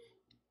 Right.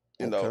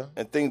 You know,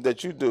 and things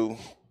that you do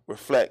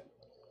reflect.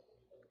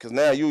 Because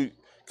now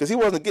because he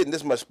wasn't getting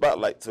this much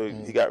spotlight till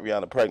he got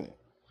Rihanna pregnant.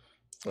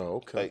 Oh,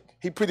 okay. Like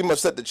he pretty much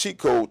set the cheat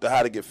code to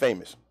how to get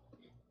famous.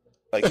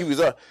 Like he was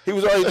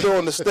already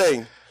doing this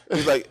thing.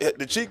 He's like,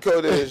 the cheat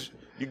code is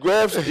you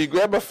grab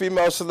a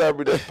female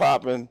celebrity that's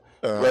popping,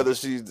 whether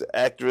she's an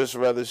actress,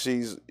 whether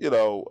she's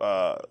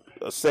a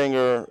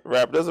singer,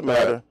 rapper, doesn't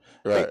matter,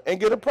 and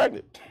get her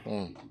pregnant.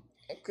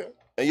 Okay.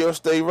 And you'll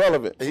stay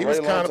relevant. He was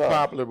kind of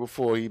popular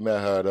before he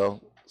met her,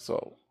 though.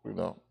 So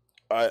All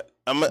right,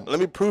 let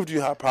me prove to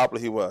you how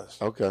popular he was.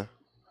 Okay.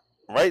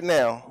 Right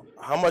now,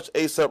 how much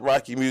A$AP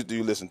Rocky music do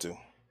you listen to?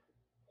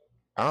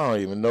 I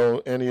don't even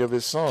know any of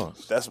his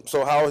songs.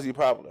 So how is he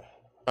popular?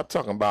 I'm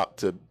talking about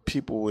to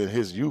people in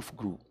his youth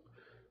group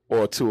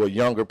or to a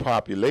younger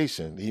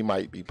population. He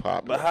might be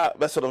popular. But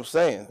that's what I'm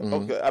saying.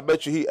 Okay, I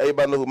bet you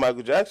everybody know who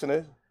Michael Jackson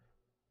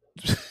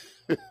is.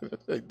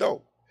 They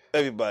don't.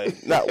 Everybody,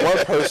 not one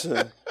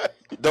person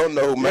don't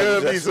know who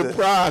Michael Jackson is. You'll be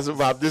surprised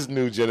about this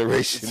new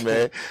generation,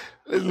 man.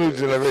 This new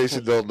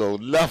generation don't know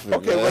nothing.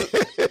 Okay, man.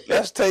 Well,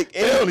 let's take.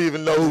 They don't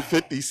even know who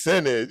 50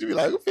 Cent is. You be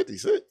like, who 50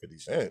 Cent? 50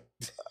 Cent.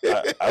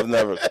 I've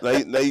never.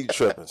 Now you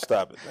tripping.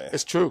 Stop it, man.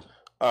 It's true.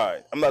 All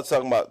right, I'm not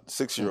talking about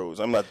 6-year-olds.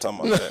 I'm not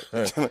talking about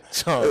that. I'm not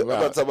talking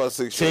about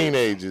 6-year-olds.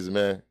 Teenagers,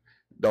 man,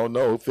 don't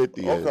know who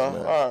 50 is. Okay,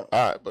 man. all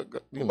right, but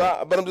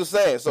but I'm just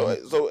saying. So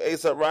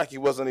A$AP Rocky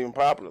wasn't even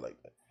popular like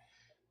that.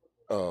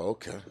 Oh,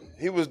 okay.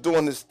 He was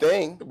doing this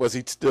thing. Was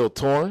he still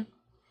touring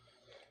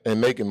and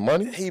making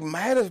money? He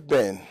might have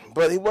been,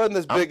 but he wasn't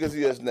as big as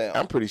he is now.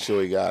 I'm pretty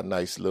sure he got a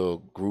nice little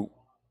group.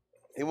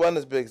 He wasn't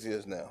as big as he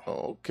is now.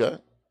 Oh, okay.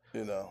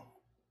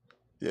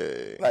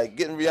 Yeah. Like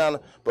getting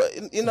Rihanna.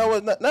 But you know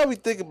what? Now we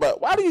think about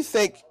it, why do you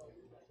think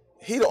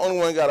he the only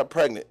one got her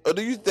pregnant? Or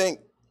do you think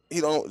he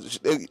don't,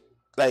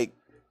 like,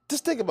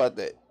 just think about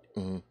that.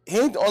 He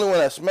ain't the only one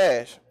that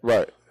smashed.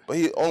 Right. But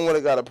he the only one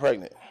that got her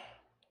pregnant.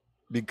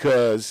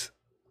 Because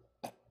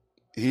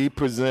he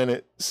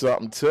presented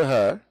something to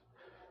her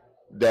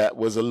that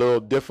was a little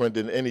different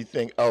than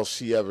anything else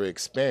she ever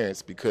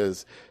experienced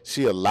because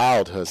she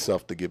allowed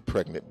herself to get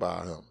pregnant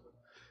by him.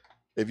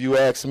 If you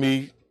ask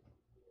me,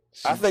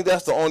 I think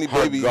that's the only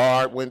baby. Her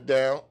guard went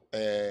down,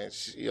 and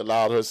she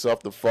allowed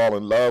herself to fall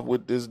in love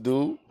with this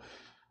dude.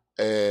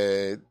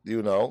 And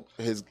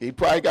he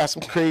probably got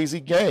some crazy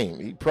game.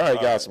 He probably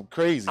got some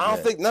crazy. I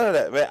don't think none of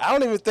that, man. I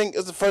don't even think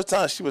it's the first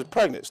time she was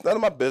pregnant. It's none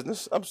of my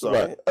business. I'm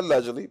sorry,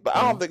 allegedly, but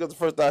I don't think it's the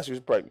first time she was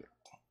pregnant.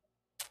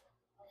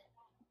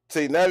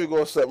 See, now we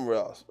go somewhere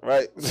else,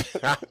 right?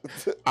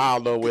 I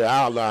don't know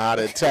how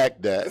to attack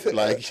that.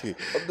 Like,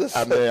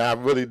 I mean, I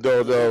really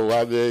don't know.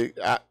 I mean,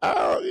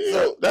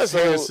 that's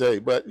hearsay,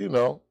 but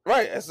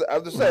right?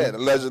 I'm just saying,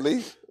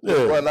 allegedly,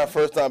 it wasn't our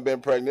first time being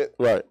pregnant,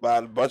 right? By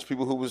a bunch of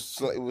people who was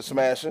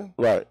smashing,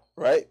 right?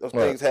 Those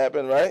things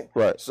happen, right?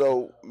 Right.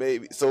 So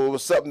it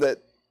was something that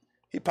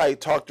he probably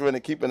talked her into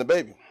keeping the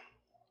baby.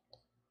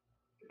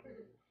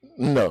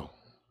 No,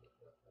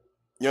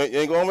 you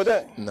ain't going with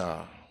that?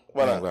 Nah.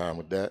 Why not? I'm going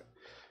with that.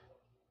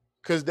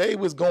 Because they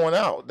was going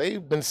out.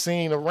 They've been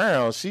seen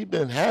around. She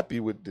been happy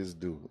with this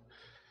dude.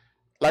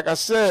 Like I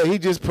said, he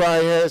just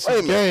probably had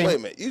some game. Wait a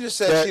minute. You just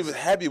said she was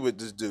happy with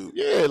this dude.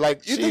 Yeah,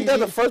 like you think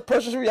that's the first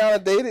person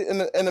Rihanna dated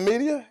in the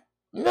media?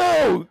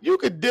 No, you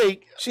could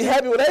date. She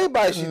happy with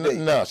everybody she dated.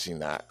 No, she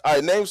not. All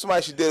right, name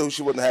somebody she dated who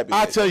she wasn't happy with.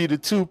 I'll tell you the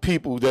two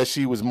people that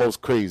she was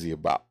most crazy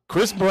about.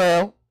 Chris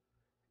Brown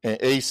and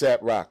A$AP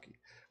Rocky.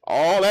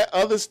 All that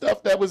other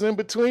stuff that was in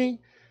between,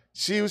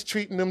 she was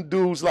treating them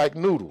dudes like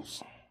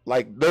noodles,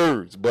 like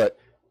nerds. But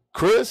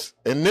Chris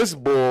and this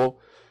bull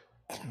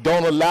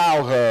don't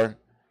allow her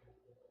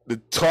to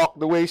talk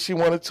the way she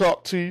want to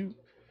talk to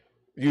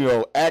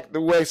you, act the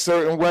way,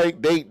 certain way.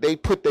 They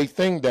put their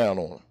thing down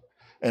on her.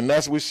 And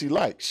that's what she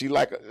like.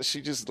 I guess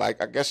she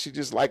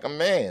just like a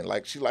man.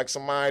 Like she like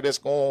somebody that's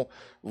going to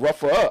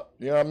rough her up.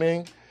 You know what I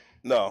mean?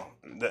 No.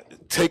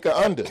 Take her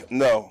under.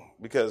 No,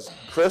 because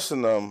Chris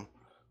and them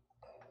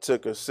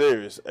took her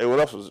serious. They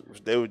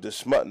were just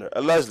smutting her.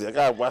 Allegedly, I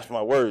gotta watch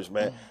my words,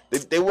 man.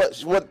 They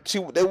wasn't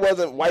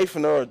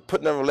wifing her or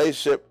putting her in a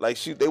relationship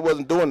they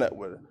wasn't doing that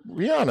with her.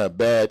 Rihanna a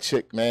bad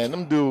chick, man.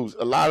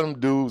 A lot of them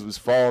dudes was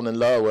falling in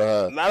love with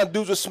her. A lot of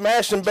dudes were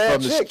smashing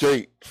bad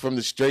chicks. From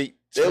the straight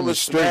They was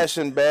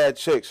smashing bad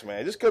chicks,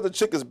 man. Just because the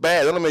chick is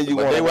bad, that don't mean you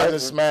want to. They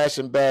wasn't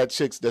smashing bad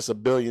chicks that's a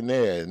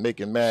billionaire and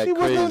making mad she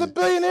crazy. She wasn't a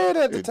billionaire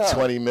at the time.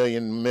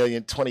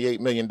 $28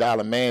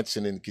 million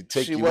mansion and could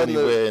take you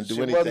anywhere and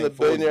do anything. She wasn't a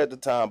billionaire at the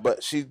time,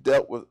 but she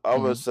dealt with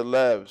other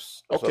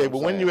celebs. Okay,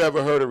 but when you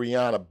ever heard of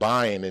Rihanna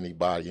buying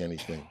anybody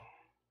anything?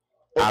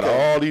 Okay. Out of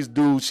all these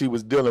dudes she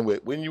was dealing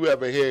with, when you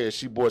ever hear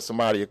she bought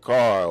somebody a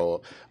car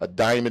or a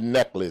diamond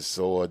necklace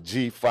or a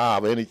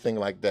G5 or anything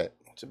like that?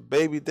 It's a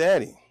baby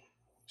daddy.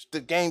 The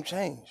game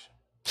changed.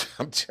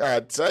 I'm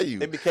trying to tell you.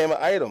 It became an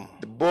item.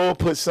 The boy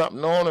put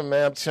something on him,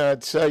 man. I'm trying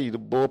to tell you. The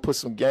boy put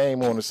some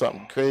game on or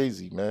something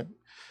crazy, man.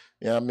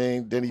 You know what I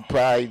mean? Then he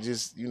probably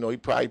just, he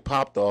probably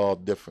popped all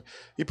different.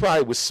 He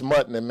probably was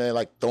smutting it, man,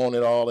 like throwing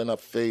it all in her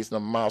face, in her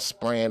mouth,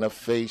 spraying her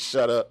face,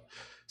 shut up,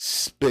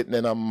 spitting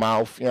in her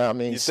mouth, you know what I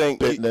mean?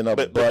 Spitting in her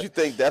butt. But you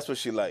think that's what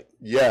she like?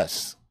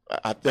 Yes.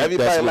 I think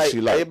that's what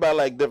she like. Everybody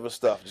like different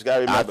stuff. Just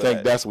gotta remember I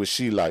think that's what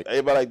she like.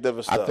 Everybody like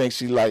different stuff. I think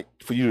she like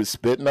for you to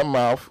spit in her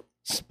mouth,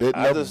 spit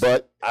in her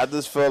butt. I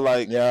just feel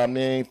like, you know what I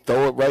mean?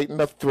 Throw it right in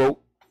her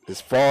throat,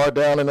 as far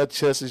down in her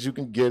chest as you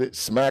can get it,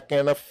 smack her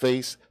in her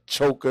face,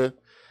 choke her.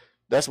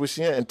 That's what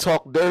she and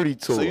talk dirty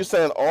to her. So you're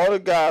saying all the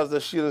guys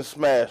that she done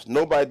smashed,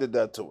 nobody did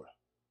that to her?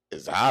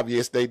 It's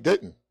obvious they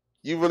didn't.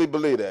 You really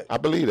believe that? I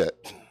believe that.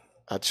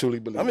 I truly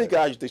believe that. How many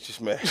guys you think she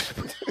smashed?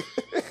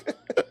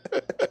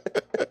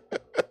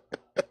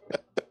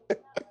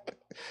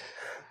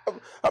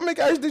 How many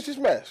guys did she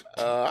smash?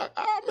 I'm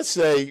going to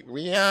say,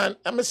 Rihanna,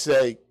 I'm going to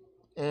say...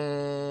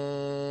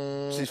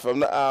 she's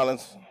from the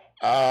islands.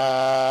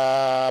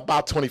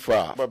 About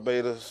 25.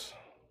 Barbados.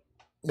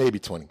 Maybe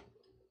 20.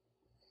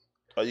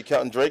 Are you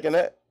counting Drake in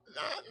that?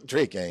 Nah,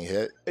 Drake ain't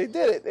hit. They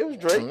did it. It was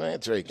Drake. Man,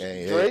 Drake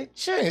ain't Drake?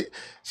 hit.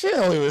 She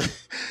don't even...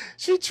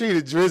 She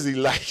treated Drizzy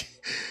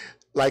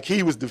like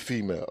he was the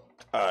female.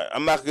 All right,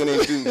 I'm not going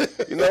to do...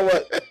 You know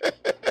what?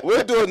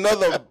 We'll do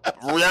another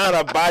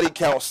Rihanna body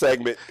count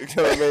segment. You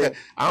know what I mean?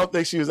 I don't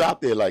think she was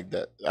out there like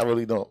that. I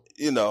really don't.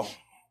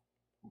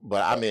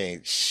 But, I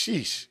mean,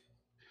 sheesh.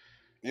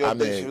 You don't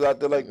think she was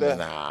out there like that?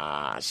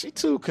 Nah, she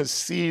too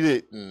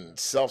conceited and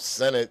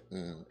self-centered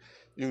and,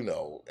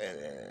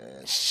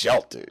 and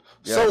sheltered.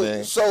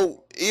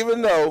 So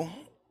even though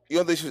you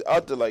don't think she was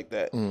out there like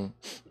that,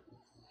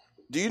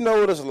 do you know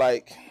what it's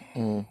like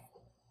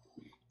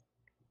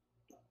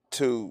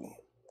to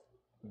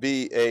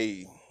be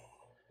a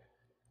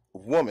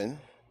woman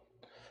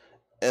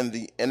in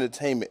the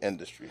entertainment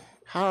industry?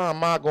 How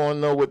am I going to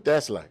know what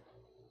that's like?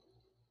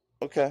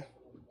 Okay.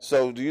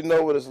 So do you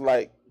know what it's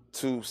like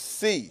to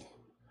see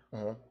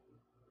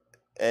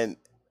and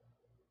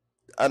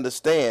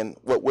understand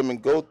what women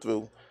go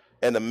through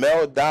in the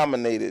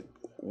male-dominated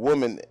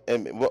women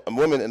in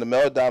the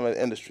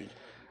male-dominated industry?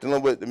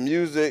 Dealing with the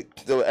music,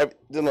 dealing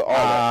with all that.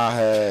 I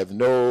have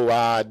no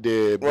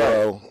idea,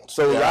 bro. Right.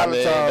 So a lot of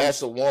times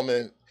that's a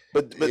woman.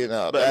 But a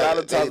lot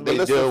of times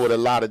they deal with a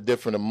lot of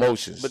different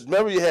emotions. But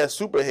remember, you had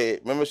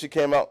Superhead. Remember, she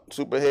came out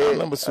Superhead. I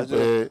remember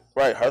Superhead.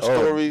 Right, her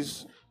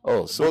stories.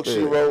 Books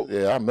she wrote.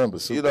 Yeah, I remember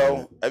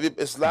Superhead.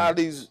 It's a lot of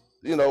these.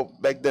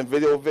 Back then,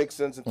 video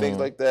vixens and things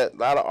like that. A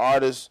lot of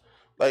artists.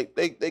 Like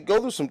they go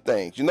through some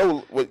things,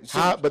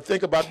 but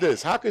think about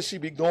this: how could she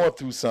be going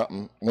through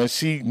something when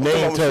she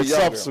named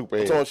herself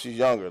Superhead? I'm talking she's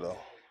younger though.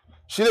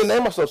 She didn't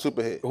name herself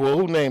Superhead. Well,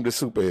 who named the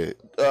Superhead?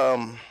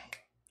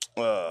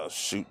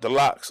 The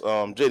Locks,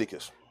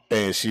 Jadakiss.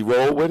 And she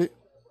rolled with it.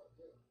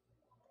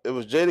 It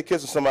was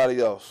Jadakiss and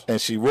somebody else.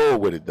 And she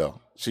rolled with it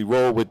though. She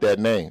rolled with that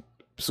name,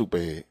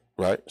 Superhead,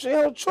 right? She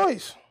had no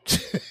choice.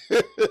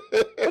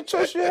 What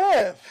choice you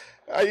have?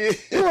 You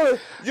on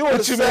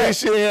what you mean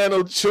she ain't had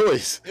no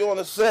choice? You on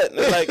the set,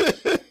 and like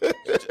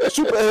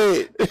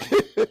Superhead.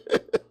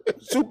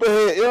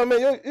 You know what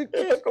I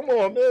mean? Come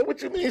on, man.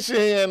 What you mean she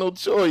ain't had no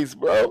choice,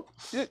 bro?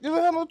 You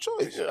don't have no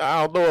choice.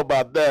 I don't know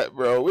about that,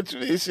 bro. What you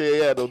mean she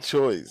ain't had no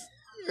choice?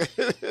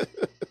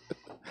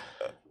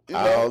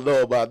 I don't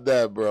know about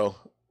that, bro.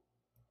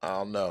 I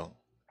don't know.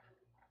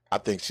 I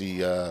think she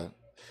had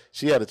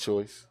a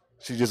choice.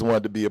 She just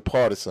wanted to be a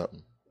part of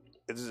something.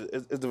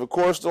 Is the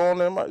recorder still on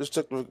there? I just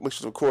check to make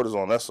sure the recorder's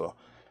on. That's all.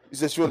 You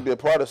said she wanted to be a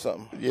part of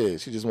something. Yeah,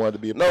 she just wanted to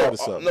be a part of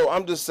something. No,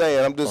 I'm just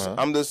saying.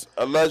 I'm just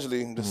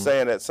allegedly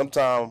saying that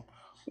sometimes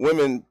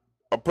women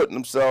are putting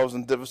themselves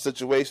in different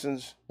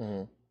situations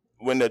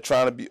when they're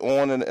trying to be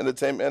on in the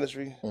entertainment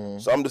industry.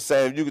 So I'm just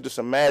saying, if you could just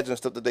imagine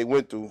stuff that they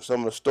went through,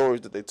 some of the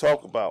stories that they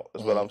talk about,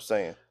 is what I'm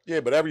saying.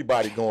 Yeah, but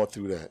everybody going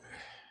through that.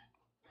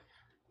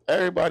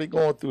 Everybody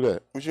going through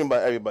that. What you mean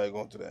by everybody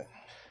going through that?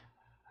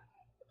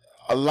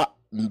 A lot.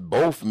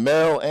 Both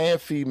male and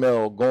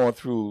female going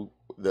through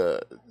the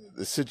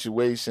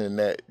situation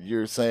that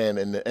you're saying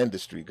in the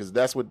industry, because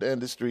that's what the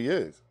industry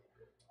is.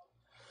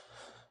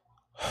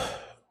 All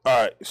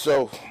right,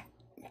 so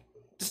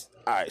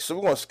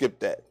we're gonna skip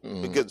that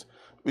because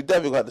we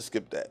definitely gonna have to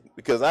skip that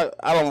because I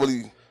don't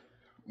really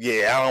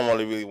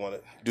want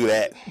to do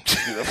that.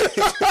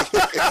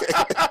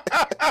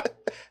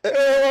 I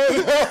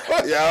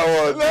don't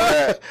want to do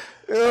that.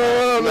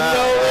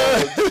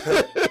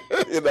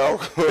 You know,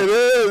 it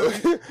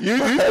is. You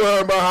worry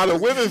about how the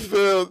women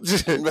feel.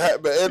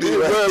 But anyway, You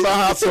worry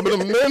about how some of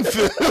the men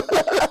feel.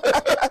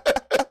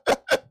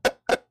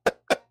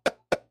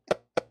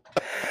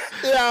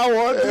 Yeah, I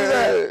want to do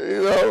that.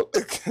 You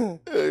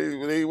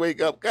know, they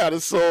wake up kind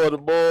of sore in the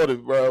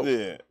morning, bro.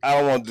 Yeah, I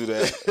don't want to do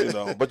that. You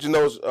know, but you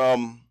know,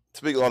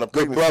 speaking on the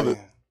Good pregnancy, brother.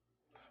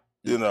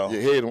 you know,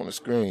 Your head on the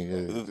screen.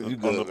 Yeah. You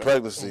on the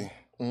pregnancy.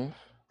 Mm-hmm.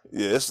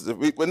 Yeah,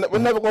 we're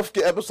never gonna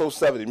forget episode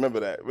 70. Remember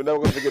that. We're never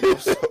gonna forget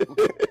episode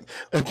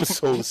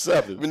Episode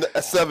 7.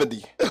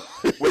 70.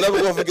 We're never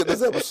gonna forget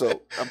this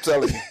episode. I'm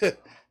telling you.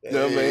 You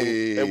know what I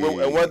mean?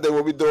 And one day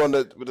when we're doing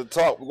the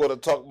talk, we're going to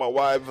talk about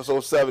why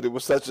episode 70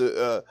 was such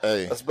a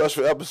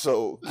special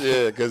episode.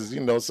 Yeah, because, you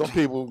know, some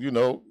people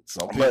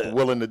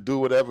willing to do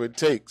whatever it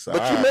takes.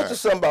 But you mentioned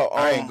something about...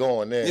 I ain't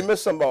going there. You mentioned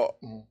something about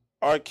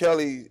R.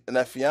 Kelly and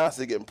that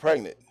fiancée getting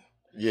pregnant.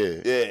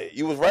 Yeah. Yeah,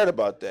 you was right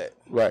about that.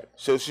 Right.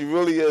 So she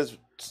really is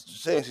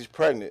saying she's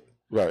pregnant.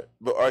 Right.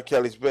 But R.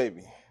 Kelly's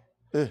baby.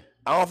 Yeah.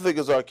 I don't think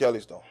it's R.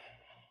 Kelly's, though.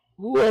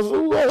 Who else I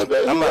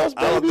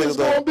don't think it's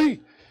going to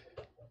be?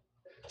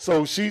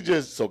 So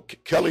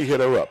Kelly hit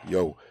her up.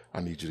 Yo,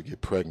 I need you to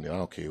get pregnant. I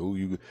don't care who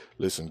you,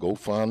 listen, go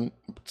find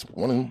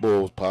one of them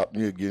boys, pop,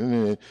 yeah, get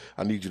in there.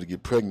 I need you to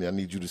get pregnant. I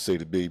need you to say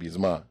the baby is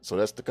mine. So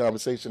that's the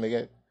conversation they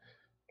had?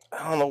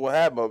 I don't know what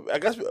happened. I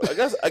guess we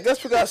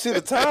got to see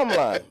the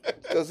timeline.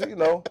 Because, you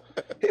know,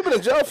 he been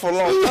in jail for a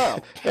long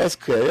time. That's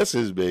okay. That's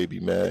his baby,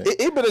 man.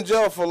 He been in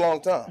jail for a long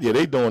time. Yeah,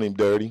 they doing him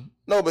dirty.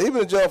 No, but he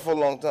been in jail for a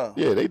long time.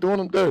 Yeah, they doing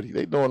him dirty.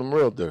 They doing him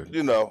real dirty.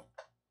 You know.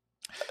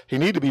 He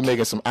need to be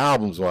making some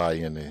albums while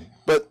he in there.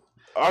 But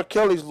R.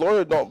 Kelly's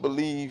lawyer don't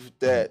believe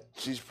that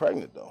she's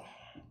pregnant, though.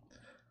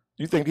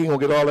 You think he gonna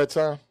get all that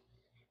time?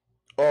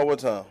 All what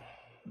time?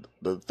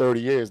 The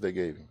 30 years they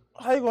gave him.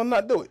 How you gonna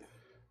not do it?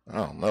 I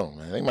don't know,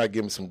 man. They might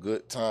give him some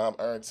good time,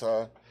 earned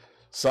time.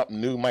 Something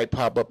new might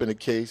pop up in the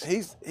case.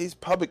 He's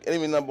public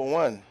enemy number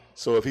one.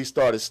 So if he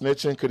started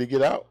snitching, could he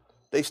get out?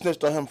 They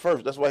snitched on him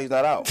first. That's why he's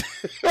not out.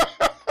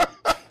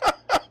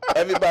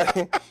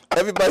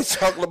 Everybody's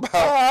talking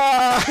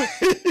about.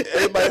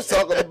 Everybody's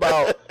talking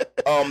about.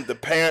 The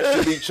parents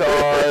should be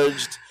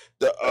charged.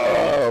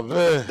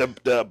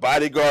 The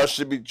bodyguard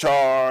should be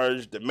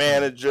charged. The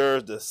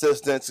managers, the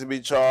assistants should be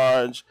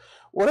charged.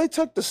 Well, they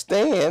took the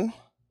stand.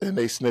 And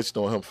they snitched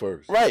on him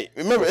first. Right.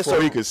 Remember,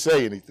 before he could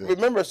say anything.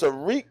 Remember, it's a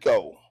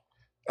RICO.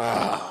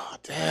 Ah,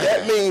 damn.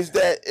 That means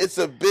that it's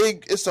more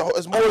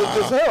than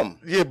just him.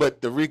 Yeah,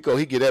 but the RICO,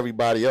 he get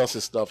everybody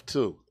else's stuff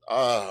too.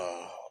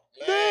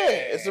 Yeah,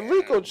 it's a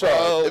RICO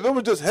charge. If it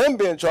was just him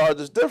being charged,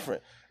 it's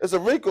different. It's a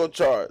RICO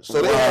charge. So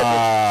they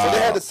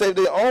had to save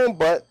their own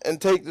butt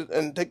and take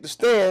the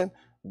stand.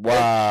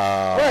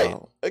 Wow. Right.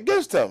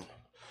 Against him.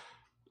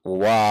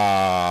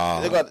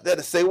 Wow. They had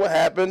to say what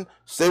happened,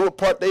 say what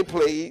part they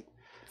played.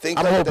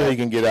 I'm hoping he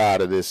can get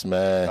out of this,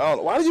 man. I don't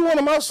know. Why do you want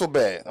him out so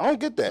bad? I don't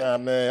get that. Nah,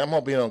 man, I'm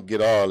hoping he don't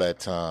get all that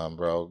time,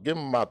 bro. Give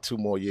him about 2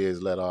 more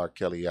years, let R.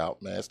 Kelly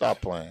out, man.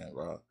 Stop playing,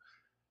 bro.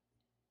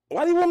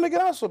 Why do you want him to get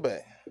out so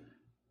bad?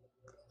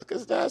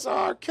 Because that's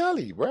R.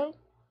 Kelly, bro.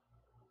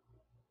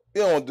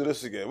 You don't want to do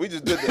this again. We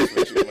just did this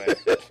with you, man.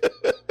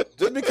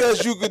 Just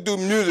because you could do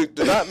music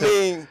does not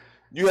mean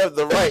you have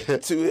the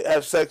right to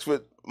have sex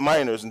with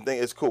minors and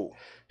think it's cool.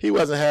 He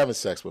wasn't having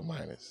sex with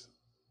minors.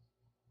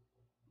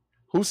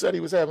 Who said he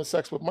was having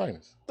sex with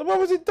minors? Then why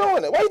was he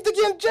doing it? Why you think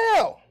he in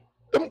jail?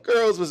 Them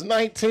girls was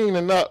 19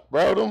 and up,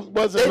 bro. Them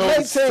wasn't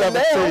no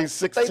 17,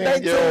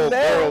 16-year-old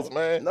girls,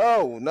 man.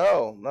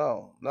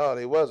 No,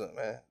 they wasn't,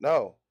 man.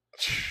 No.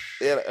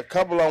 A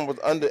couple of them was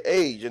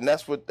underage, and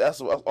that's what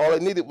all they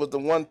needed was the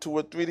 1, 2,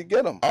 or 3 to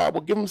get them. All right,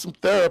 well, give him some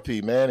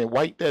therapy, man, and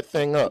white that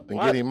thing up and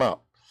get him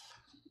out.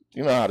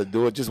 You know how to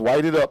do it. Just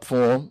white it up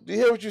for him. Do you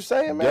hear what you're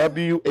saying, man?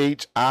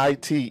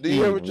 W-H-I-T-E. Do you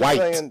hear what you're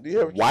saying? Do you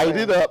hear what you're white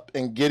saying? it up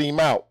and get him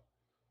out.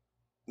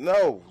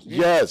 No.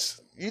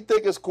 Yes. You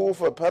think it's cool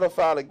for a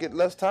pedophile to get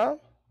less time?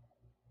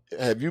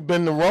 Have you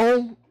been to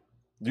Rome?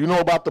 Do you know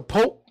about the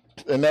Pope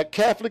and that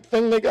Catholic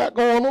thing they got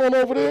going on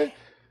over there?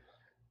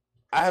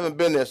 I haven't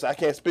been there, so I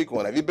can't speak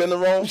on it. Have you been to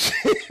Rome?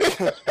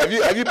 have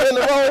you been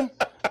to Rome?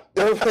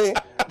 You know what I mean?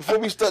 Before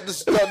we start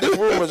this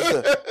rumors,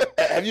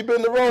 have you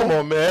been to Rome? Come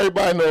on, man.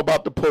 Everybody know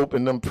about the Pope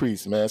and them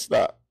priests, man.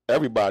 Stop.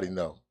 Everybody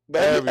know.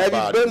 Have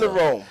you been to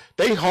Rome?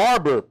 They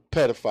harbor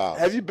pedophiles.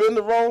 Have you been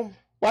to Rome?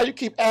 Why you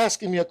keep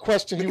asking me a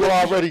question you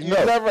already know?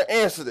 You never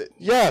answered it.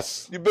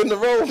 Yes. You been to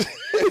Rome?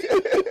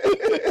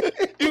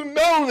 You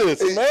know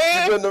this,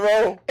 man. You been to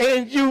Rome?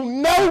 And you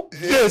know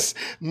this,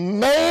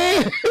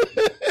 man.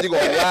 You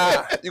gonna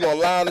lie? You gonna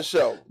lie on the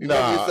show?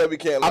 Nah, you said we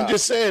can't lie. I'm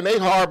just saying they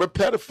harbor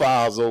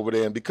pedophiles over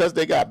there, and because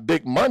they got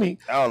big money,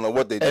 I don't know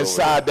what they do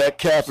inside that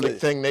Catholic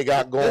thing they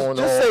got going on.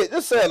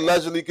 Just say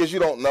allegedly because you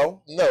don't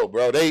know. No,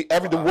 bro. The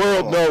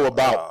world know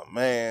about. Oh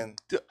man,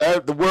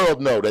 the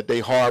world know that they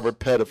harbor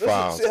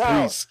pedophiles,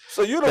 priests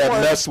so you that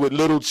mess with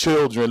little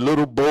children,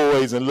 little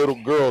boys, and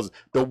little girls.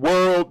 The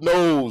world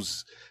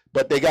knows,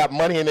 but they got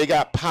money and they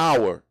got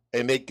power,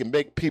 and they can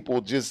make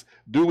people just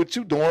do what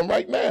you doing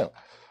right now.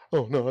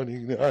 Oh no,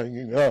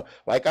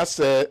 like I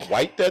said,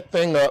 wipe that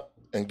thing up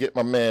and get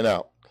my man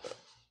out.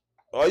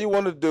 All you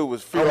want to do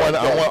was free I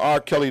want R.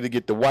 Kelly to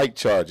get the white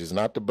charges,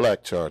 not the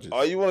black charges.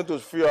 All you want to do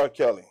is free R.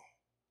 Kelly.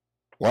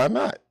 Why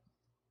not?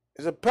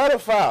 He's a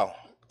pedophile.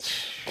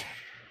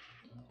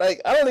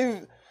 Like, I don't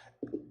even...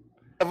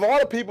 Of all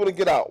the people to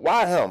get out,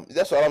 why him?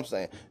 That's what I'm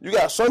saying. You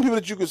got some people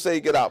that you could say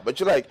get out,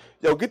 but you're like,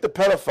 yo, get the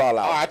pedophile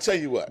out. Oh, I tell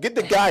you what. Get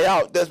the guy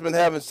out that's been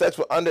having sex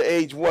with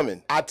underage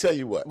women. I tell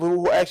you what.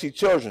 Who are actually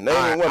children. They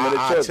ain't women,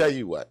 they're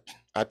children.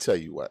 I tell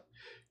you what.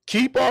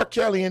 Keep R.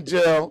 Kelly in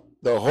jail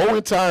the whole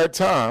entire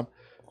time,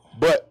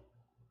 but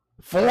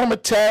form a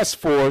task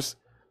force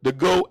to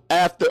go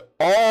after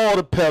all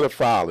the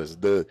pedophiles,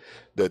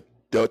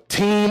 the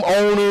team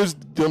owners,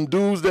 them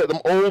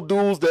old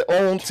dudes that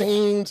own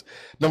teams,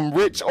 them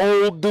rich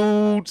old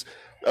dudes,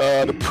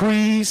 the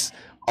priests,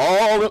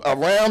 all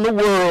around the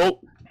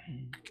world.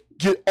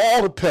 Get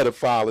all the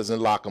pedophiles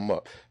and lock them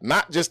up.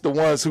 Not just the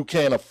ones who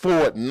can't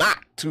afford not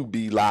to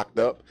be locked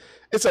up.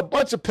 It's a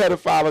bunch of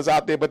pedophiles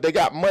out there, but they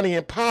got money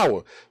and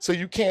power, so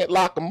you can't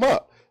lock them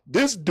up.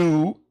 This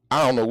dude,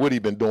 I don't know what he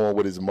been doing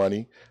with his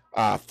money.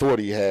 I thought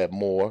he had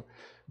more,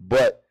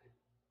 but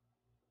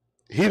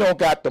he don't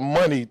got the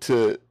money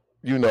to,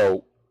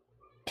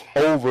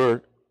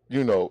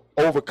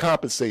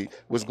 overcompensate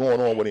what's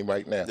going on with him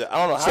right now. Yeah,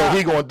 I don't know so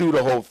he gonna do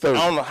the whole 30.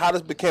 I don't know how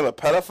this became a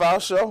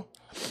pedophile show,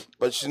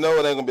 but it ain't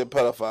gonna be a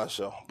pedophile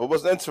show. But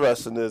what's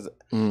interesting is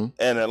in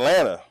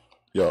Atlanta,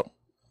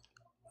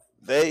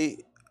 they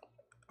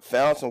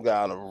found some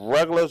guy on a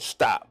regular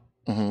stop,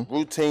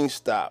 routine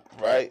stop,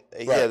 right?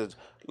 He had his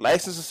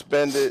license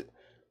suspended,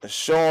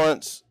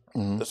 insurance.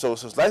 So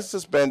his license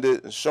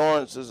suspended,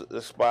 insurance is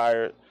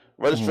expired,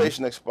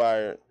 registration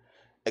expired,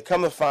 and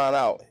come to find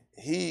out,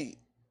 he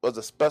was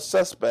a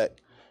suspect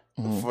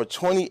for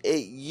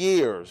 28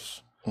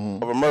 years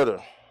of a murder.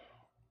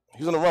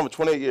 He was on the run for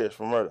 28 years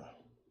for murder.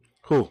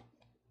 Who?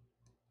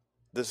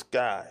 This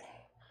guy.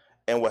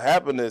 And what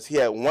happened is he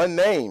had one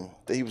name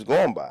that he was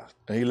going by.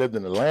 And he lived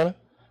in Atlanta?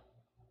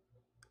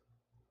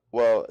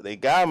 Well, they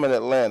got him in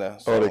Atlanta.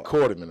 So, they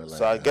caught him in Atlanta.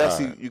 So I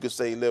guess you could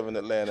say he lived in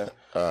Atlanta.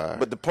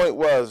 But the point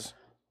was,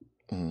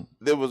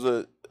 there was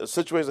a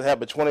situation that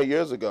happened 28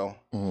 years ago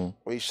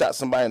where he shot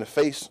somebody in the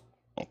face.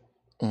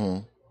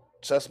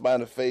 Shot somebody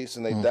in the face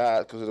and they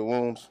died because of the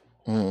wounds.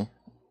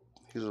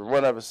 He's a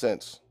run ever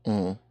since.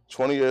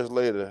 20 years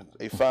later,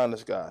 they find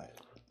this guy.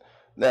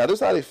 Now, this is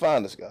how they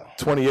find this guy.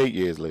 28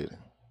 years later.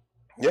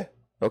 Yeah.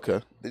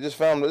 Okay. They just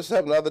found him. This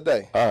happened the other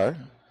day. All right.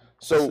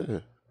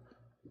 So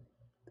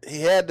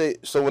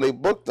so when they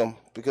booked him,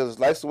 because his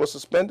license was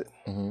suspended,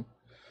 and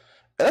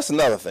that's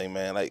another thing,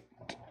 man. Like,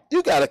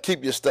 you got to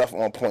keep your stuff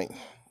on point.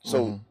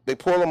 So they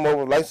pull him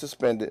over, license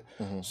suspended.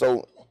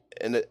 So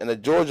in the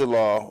Georgia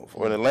law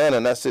or in Atlanta,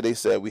 and that's it, they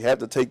said, we have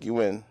to take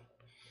you in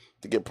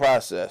to get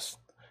processed.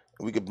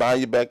 We could bind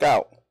you back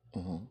out.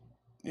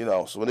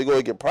 So when they go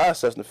and get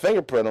processed and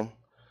fingerprint him,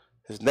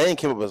 his name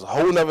came up as a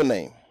whole nother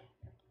name.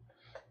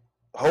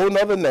 Whole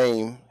nother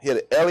name. He had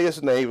an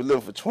alias name. He was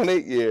living for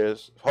 28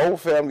 years. Whole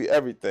family,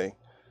 everything.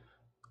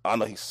 I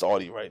know he's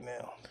Saudi right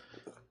now.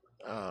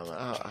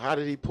 How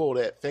did he pull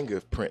that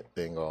fingerprint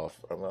thing off?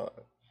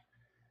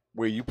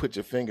 Where you put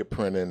your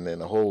fingerprint in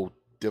and a whole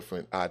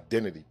different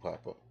identity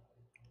pop up.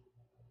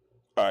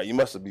 All right, you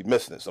must be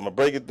missing it. So I'm going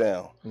to break it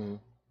down.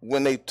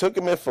 When they took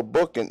him in for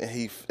booking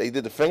and they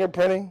did the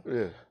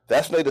fingerprinting,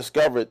 that's when they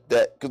discovered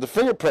that, because the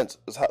fingerprints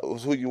is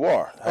who you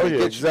are.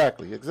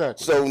 Exactly.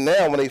 So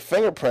now when they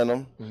fingerprint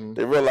him,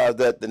 they realize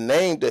that the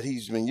name that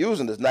he's been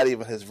using is not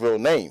even his real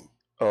name.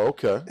 Oh,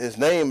 okay. His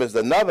name is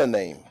another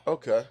name.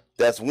 Okay.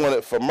 That's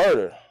wanted for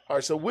murder. All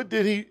right, so what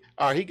did he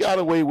got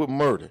away with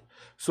murder.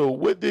 So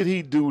what did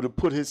he do to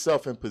put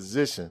himself in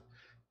position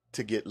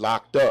to get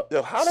locked up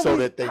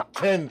that they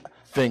can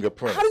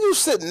fingerprint? How do you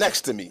sit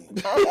next to me?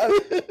 How do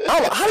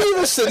you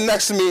even sit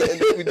next to me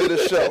and we did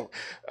a show?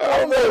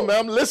 I don't know, man.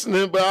 I'm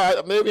listening,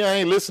 but maybe I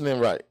ain't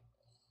listening right.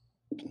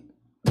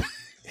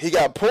 He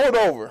got pulled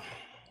over.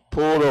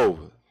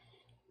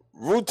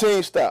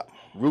 Routine stop.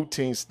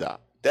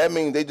 That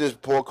means they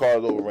just pull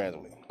cars over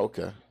randomly.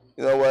 Okay.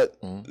 You know what?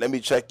 Let me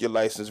check your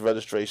license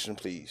registration,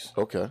 please.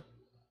 Okay.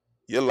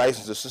 Your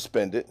license is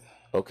suspended.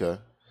 Okay.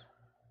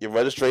 Your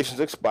registration's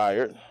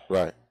expired.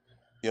 Right.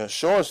 Your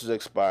insurance is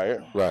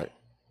expired. Right.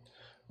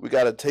 We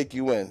got to take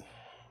you in.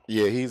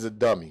 Yeah, he's a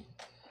dummy.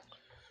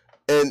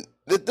 And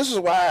this is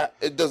why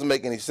it doesn't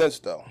make any sense,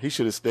 though. He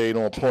should have stayed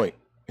on point.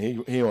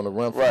 He on the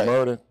run for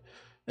murder,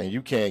 and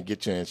you can't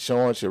get your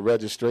insurance, your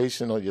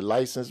registration, or your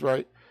license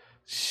right.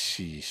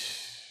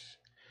 Sheesh.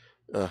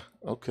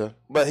 Okay.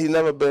 But he's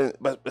never been.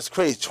 But it's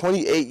crazy.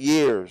 28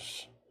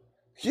 years.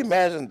 Can you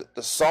imagine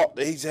the salt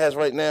that he has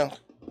right now?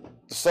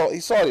 The salt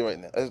he's salty right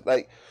now. It's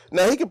like,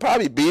 now he could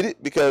probably beat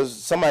it because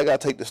somebody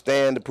got to take the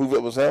stand to prove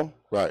it was him.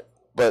 Right.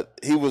 But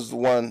he was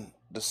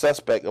the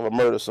suspect of a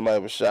murder. Somebody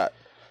was shot.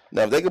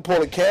 Now, if they could pull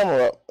the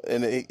camera up,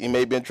 and he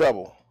may be in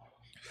trouble.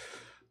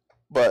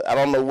 But I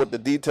don't know what the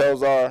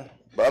details are.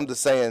 But I'm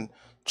just saying,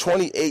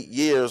 28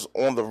 years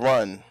on the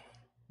run.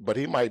 But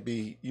he might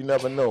be. You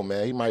never know,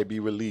 man. He might be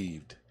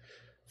relieved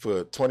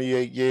for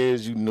 28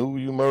 years, you knew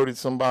you murdered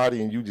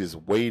somebody, and you just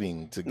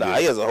waiting to get Nah,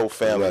 he has a whole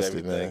family arrested,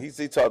 and everything. man.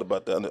 He talked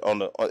about that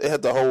it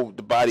had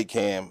the body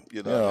cam.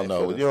 You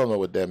know, You don't know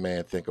what that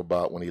man think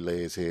about when he lay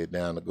his head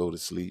down to go to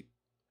sleep.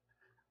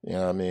 You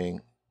know what I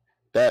mean?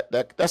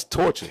 That's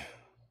torture.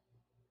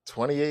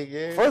 28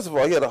 years. First of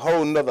all, he had a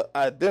whole nother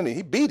identity.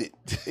 He beat it.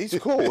 He's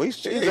cool.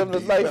 He's living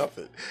his life.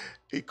 Nothing.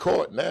 He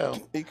caught now.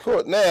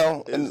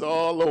 And It's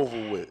all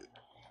over with.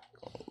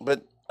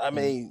 But I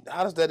mean,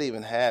 how does that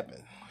even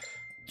happen?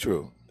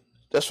 True.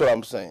 That's what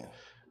I'm saying.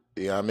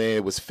 Yeah, I mean,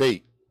 it was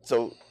fate.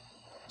 So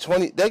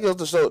 20. That goes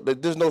to show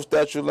that there's no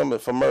statute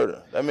limit for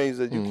murder. That means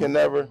that you can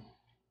never.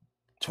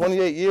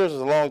 28 years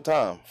is a long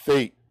time.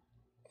 Fate.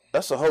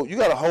 That's you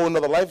got a whole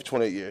nother life for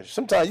 28 years.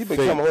 Sometimes you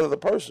become a whole other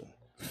person.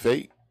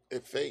 Fate.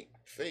 Fate.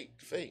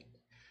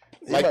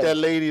 Like that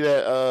lady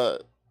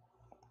that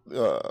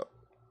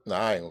no,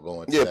 I ain't gonna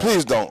go into that.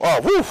 Please don't. Oh,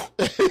 woof.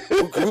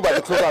 We about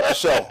to close out the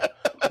show.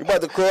 But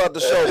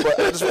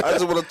I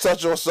just want to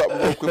touch on something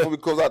real quick before we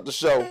close out the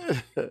show.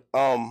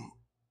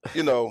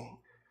 You know.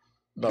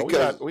 No,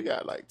 we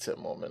got like 10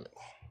 more minutes.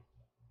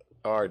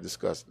 I already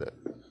discussed that.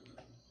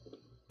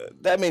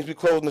 That means we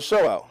closing the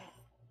show out.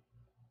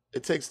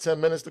 It takes 10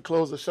 minutes to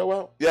close the show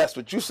out? Yes,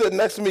 but you sitting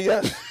next to me,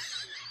 yes.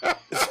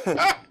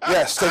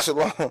 Yes, it takes a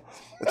long.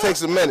 It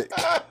takes a minute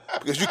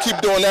because you keep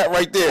doing that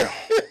right there.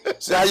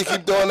 See how you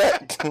keep doing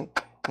that?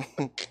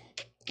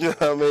 You know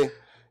what I mean?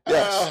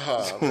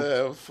 Yes.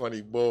 Man,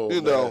 funny bull.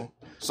 You know.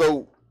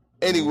 So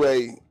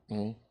anyway,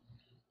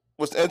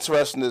 what's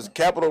interesting is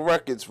Capitol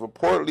Records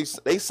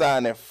reportedly they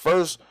signed their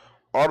first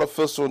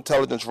artificial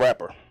intelligence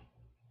rapper.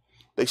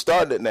 They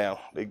started it now.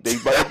 They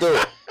about to do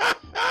it.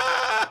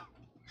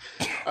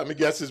 Let me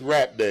guess his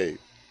rap name.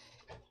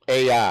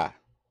 AI.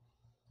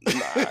 Nah,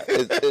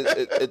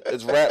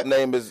 its rap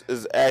name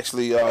is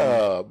actually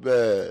oh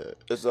man,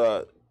 it's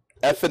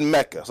F and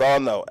MeKa. That's all I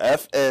know.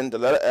 FN, the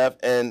letter F,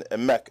 N,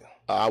 and MeKa.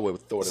 I would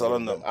have thought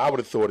I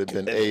would have thought it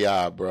been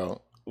AI, bro.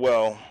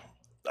 Well,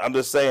 I'm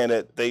just saying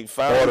that they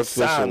finally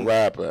artificial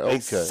rapper. Okay. They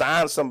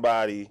signed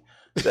somebody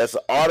that's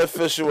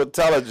artificial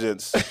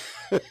intelligence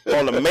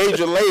on a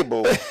major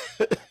label.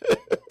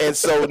 And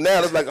so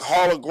now there's like a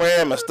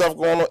hologram and stuff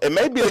going on. It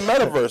may be the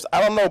metaverse. I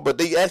don't know, but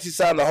they actually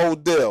signed the whole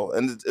deal.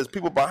 And there's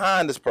people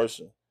behind this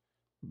person.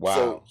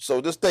 Wow.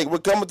 So just think, we're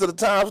coming to the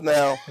times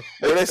now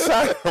where they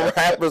sign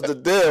rappers to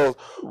deals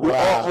with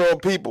all real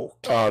people.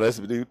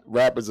 Oh,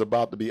 rappers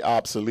about to be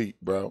obsolete,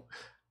 bro.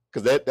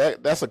 Because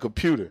that's a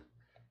computer.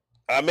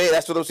 I mean,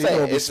 that's what I'm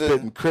saying. He's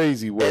spitting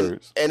crazy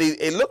words. And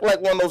it looked like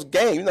one of those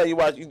games. You know, you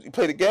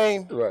play the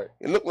game. Right.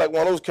 It looked like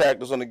one of those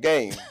characters on the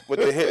game with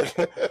the hit.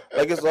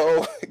 Like it's a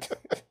whole.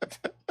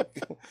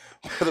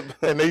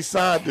 And they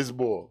signed this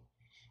boy.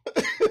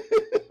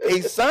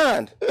 He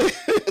signed.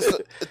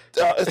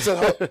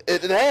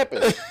 It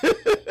happened.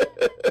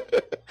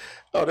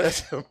 Oh,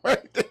 that's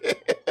right there.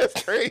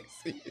 That's crazy.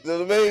 You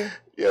know what I mean?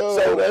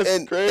 Yo,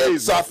 that's crazy.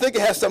 So I think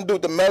it has something to do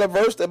with the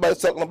metaverse that everybody's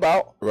talking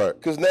about. Right.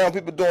 Because now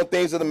people doing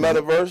things in the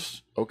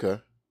metaverse.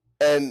 Okay.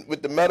 And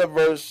with the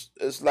metaverse,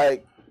 it's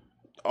like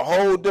a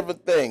whole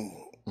different thing.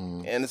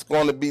 And it's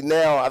going to be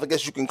now, I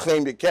guess you can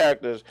claim your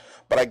characters,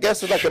 but I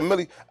guess it's like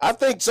I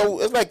think so.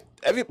 It's like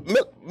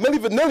Milli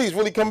Vanilli's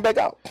really coming back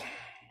out.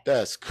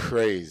 That's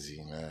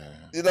crazy,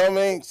 man. You know what I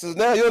mean? So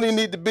now you don't even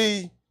need to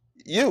be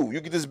you.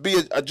 You could just be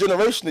a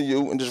generation of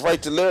you and just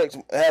write the lyrics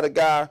and have a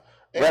guy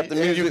rap the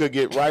music. And you could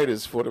get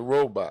writers for the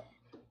robot.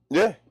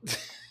 Yeah.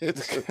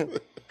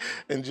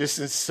 And just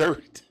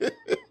insert.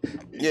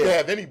 You can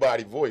have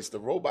anybody's voice. The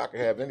robot can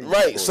have any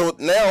right. voice. So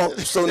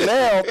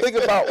now think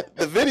about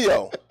the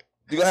video.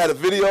 You're gonna have the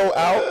video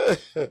out.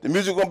 The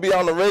music gonna be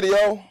on the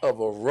radio of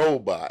a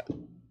robot.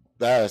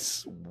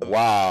 That's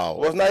wow.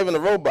 Well, it's not even a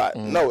robot.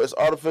 No, it's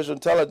artificial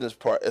intelligence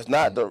part. It's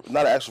not not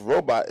an actual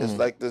robot. It's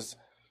like this,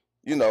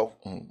 you know,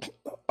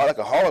 like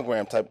a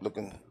hologram type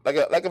looking, like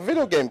a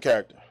video game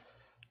character.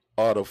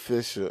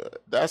 Artificial.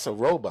 That's a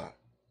robot.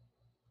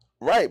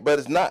 Right, but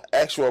it's not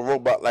actual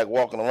robot, like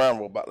walking around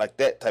robot, like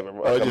that type of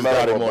robot. Oh, just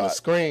got him on a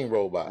screen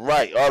robot.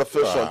 Right,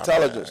 artificial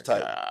intelligence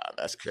type.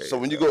 That's crazy. So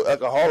when you go like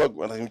a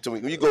hologram,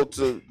 when you go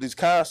to these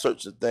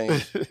concerts and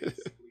things,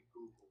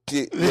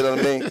 you know what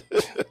I mean?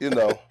 You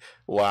know.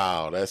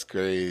 Wow, that's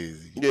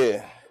crazy.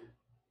 Yeah.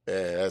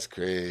 Yeah, that's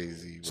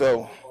crazy. Bro.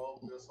 So,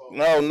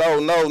 no.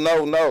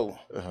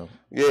 Uh-huh.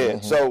 Yeah.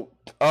 So,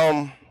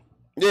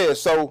 yeah.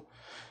 So,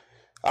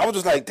 I was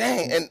just like,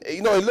 dang, and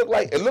you know, it looked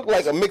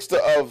like a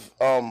mixture of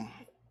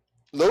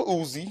Lil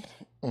Uzi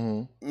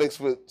mixed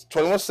with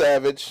 21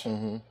 Savage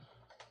and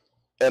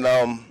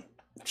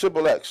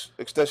Triple X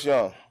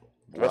Extension.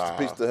 Rest in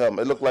peace to him.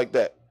 It looked like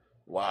that.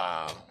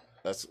 Wow,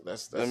 that's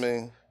I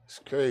mean,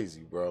 it's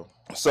crazy, bro.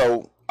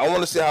 So I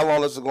want to see how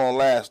long this is gonna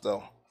last,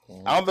 though.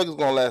 I don't think it's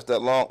gonna last that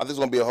long. I think it's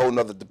gonna be a whole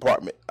nother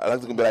department. I think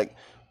it's gonna be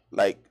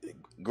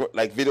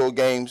like video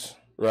games.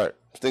 Right.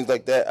 Things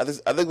like that. I think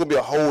it's gonna be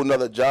a whole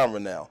nother genre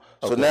now.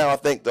 So now I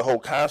think the whole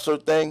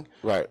concert thing,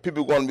 right?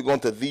 People are going to be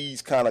going to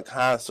these kind of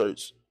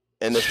concerts,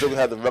 and they're still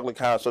gonna have the regular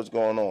concerts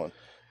going on.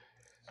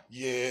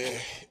 Yeah,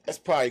 that's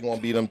probably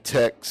gonna be them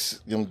techs,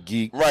 them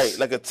geeks. Right,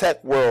 like a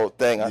tech world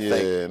thing, I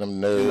think. Yeah,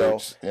 them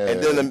nerds. You know?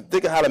 And then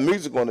think of how the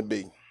music gonna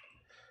be.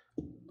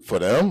 For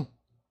them,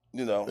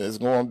 you know, it's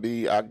gonna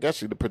be. I guess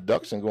the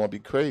production gonna be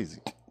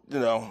crazy. You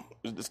know,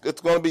 it's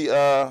gonna be.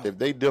 If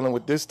they dealing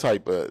with this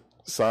type of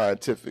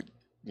scientific,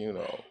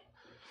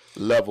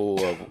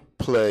 level of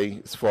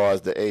play as far as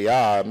the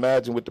AI,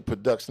 imagine what the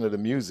production of the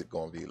music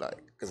gonna be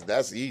like. Because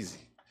that's easy.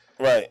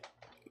 Right.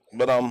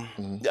 But I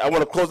want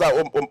to close out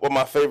with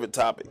my favorite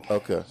topic.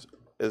 Okay.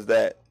 Is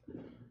that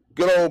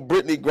good old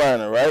Brittney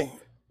Griner, right?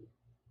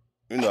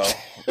 You know.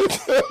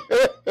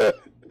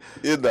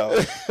 you know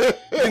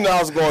I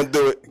was going to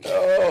do it.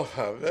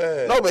 Oh,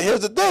 man. No, but here's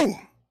the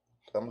thing.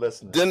 I'm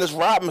listening. Dennis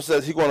Rodman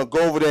says he's going to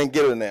go over there and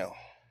get her now.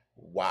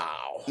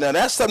 Wow. Now,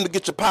 that's something to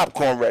get your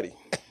popcorn ready.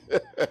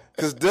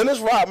 Because Dennis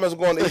Rodman's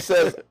he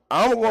says,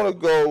 I'm going to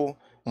go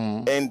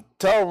and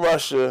tell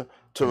Russia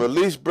to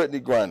release Brittney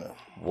Griner.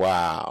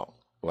 Wow.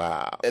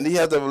 Wow. And he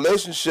has a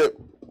relationship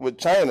with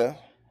China.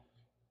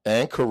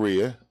 And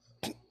Korea.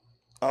 I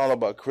don't know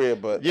about Korea,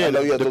 but yeah, I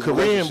know he has the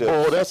Korean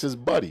boy, that's his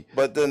buddy.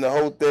 But then the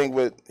whole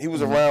thing he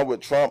was around with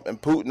Trump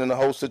and Putin in the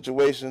whole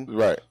situation.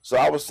 Right. So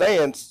I was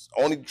saying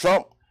only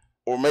Trump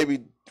or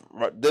maybe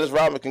Dennis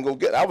Rodman can go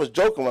get it. I was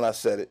joking when I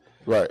said it.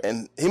 Right.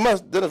 And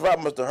Dennis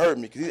Rodman must have heard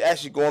me because he's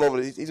actually going over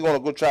there. He's going to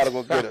go try to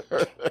go get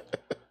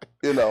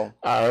her.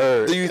 I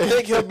heard. Do you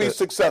think he'll be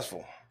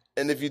successful?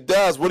 And if he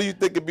does, what do you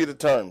think would be the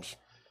terms?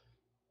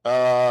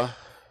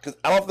 Because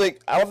I don't think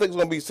it's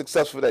going to be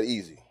successful that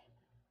easy.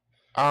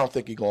 I don't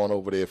think he's going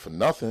over there for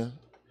nothing.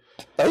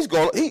 No, he's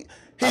going.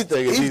 I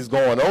think if he's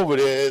going over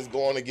there, it's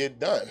going to get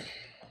done.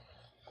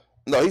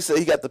 No, he said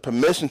he got the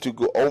permission to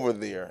go over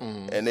there,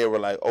 and they were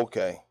like,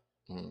 "Okay,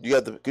 you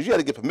got because you got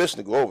to get permission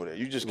to go over there.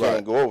 You just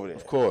can't go over there,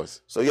 of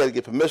course." So he had to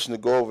get permission to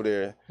go over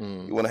there.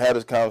 He want to have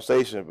this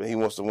conversation, but he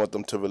want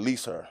them to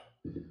release her.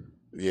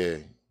 Yeah.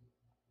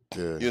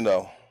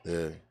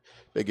 Yeah.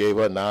 They gave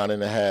her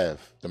 9.5.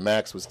 The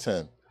max was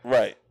 10.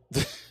 Right.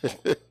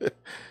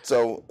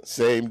 So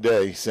same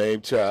day,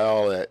 same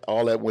child.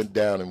 All that went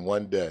down in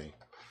one day.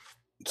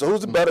 So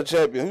who's the better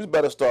champion? Who's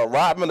better star,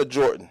 Rodman or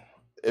Jordan?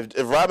 If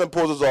Rodman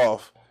pulls us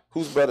off,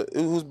 who's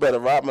better,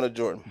 Rodman or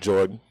Jordan?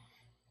 Jordan.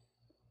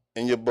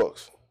 In your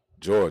books,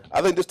 Jordan.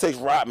 I think this takes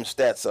Rodman's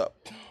stats up.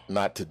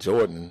 Not to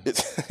Jordan. I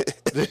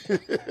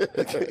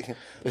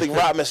think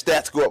Rodman's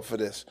stats go up for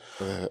this.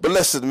 But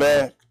listen,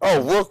 man.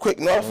 Oh, real quick.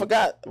 No, I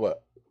forgot.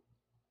 What?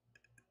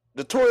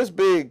 Notorious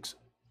B.I.G's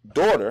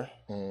daughter,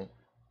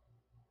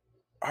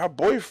 her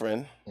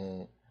boyfriend,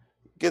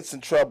 gets in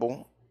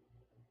trouble,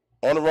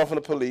 on the run from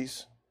the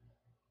police,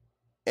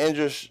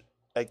 injures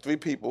like 3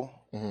 people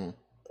on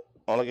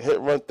like a hit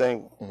and run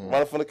thing,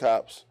 running from the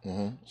cops.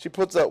 She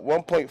puts up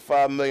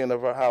 $1.5 million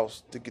of her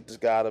house to get this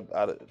guy out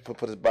of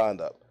put his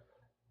bond up.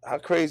 How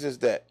crazy is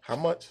that? How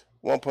much?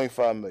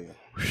 $1.5 million.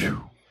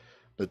 Whew.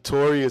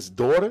 Notorious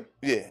daughter?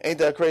 Yeah, ain't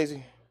that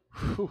crazy?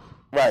 Whew.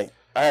 Right.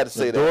 I had to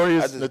say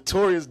that.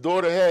 Notorious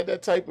daughter had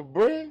that type of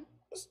bread?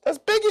 That's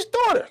Biggie's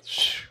daughter.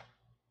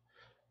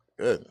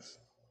 Goodness.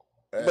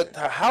 Hey. But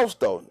her house,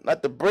 though,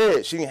 not the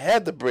bread. She didn't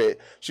have the bread.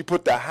 She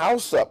put the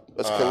house up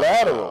as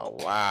collateral.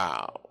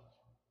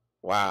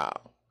 Wow.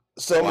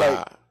 So,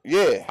 like,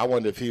 yeah. I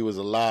wonder if he was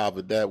alive,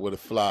 if that would have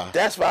fly.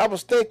 That's what I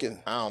was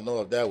thinking. I don't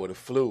know if that would have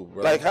flew,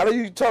 bro. Like, how do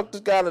you talk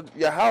this guy to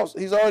your house?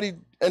 He's already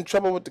in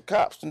trouble with the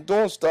cops and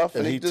doing stuff.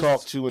 And he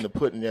talked you into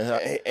putting your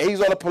house. He's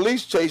on a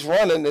police chase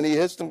running, and he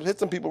hit some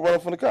people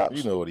running from the cops.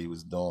 You know what he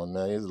was doing,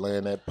 man. He was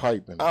laying that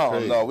pipe in the I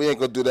don't know. We ain't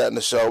going to do that in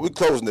the show. We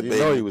closing it, baby.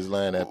 You know he was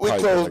laying that pipe. We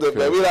closed it,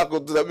 man. We're not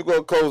going to do that. We're going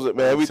to close it,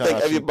 man. We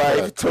thank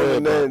everybody for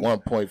tuning in.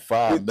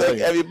 1.5 We thank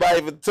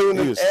everybody for tuning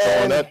in. He was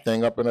throwing that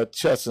thing up in her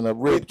chest and her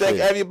rib. We thank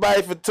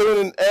everybody for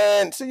tuning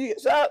in. See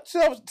why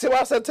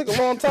I said it took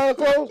a long time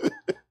to close?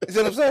 You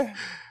see what I'm saying?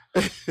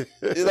 You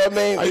know what I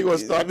mean? How you gonna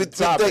start the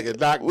topic and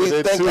knock we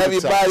thank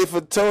everybody for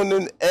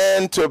tuning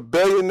in to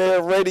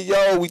Billionaire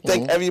Radio. We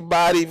thank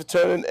everybody for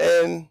tuning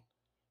in.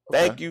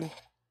 Thank you.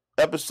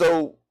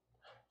 Episode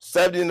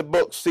 70 in the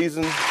book,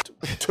 season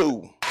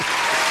 2.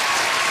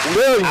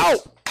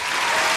 Out.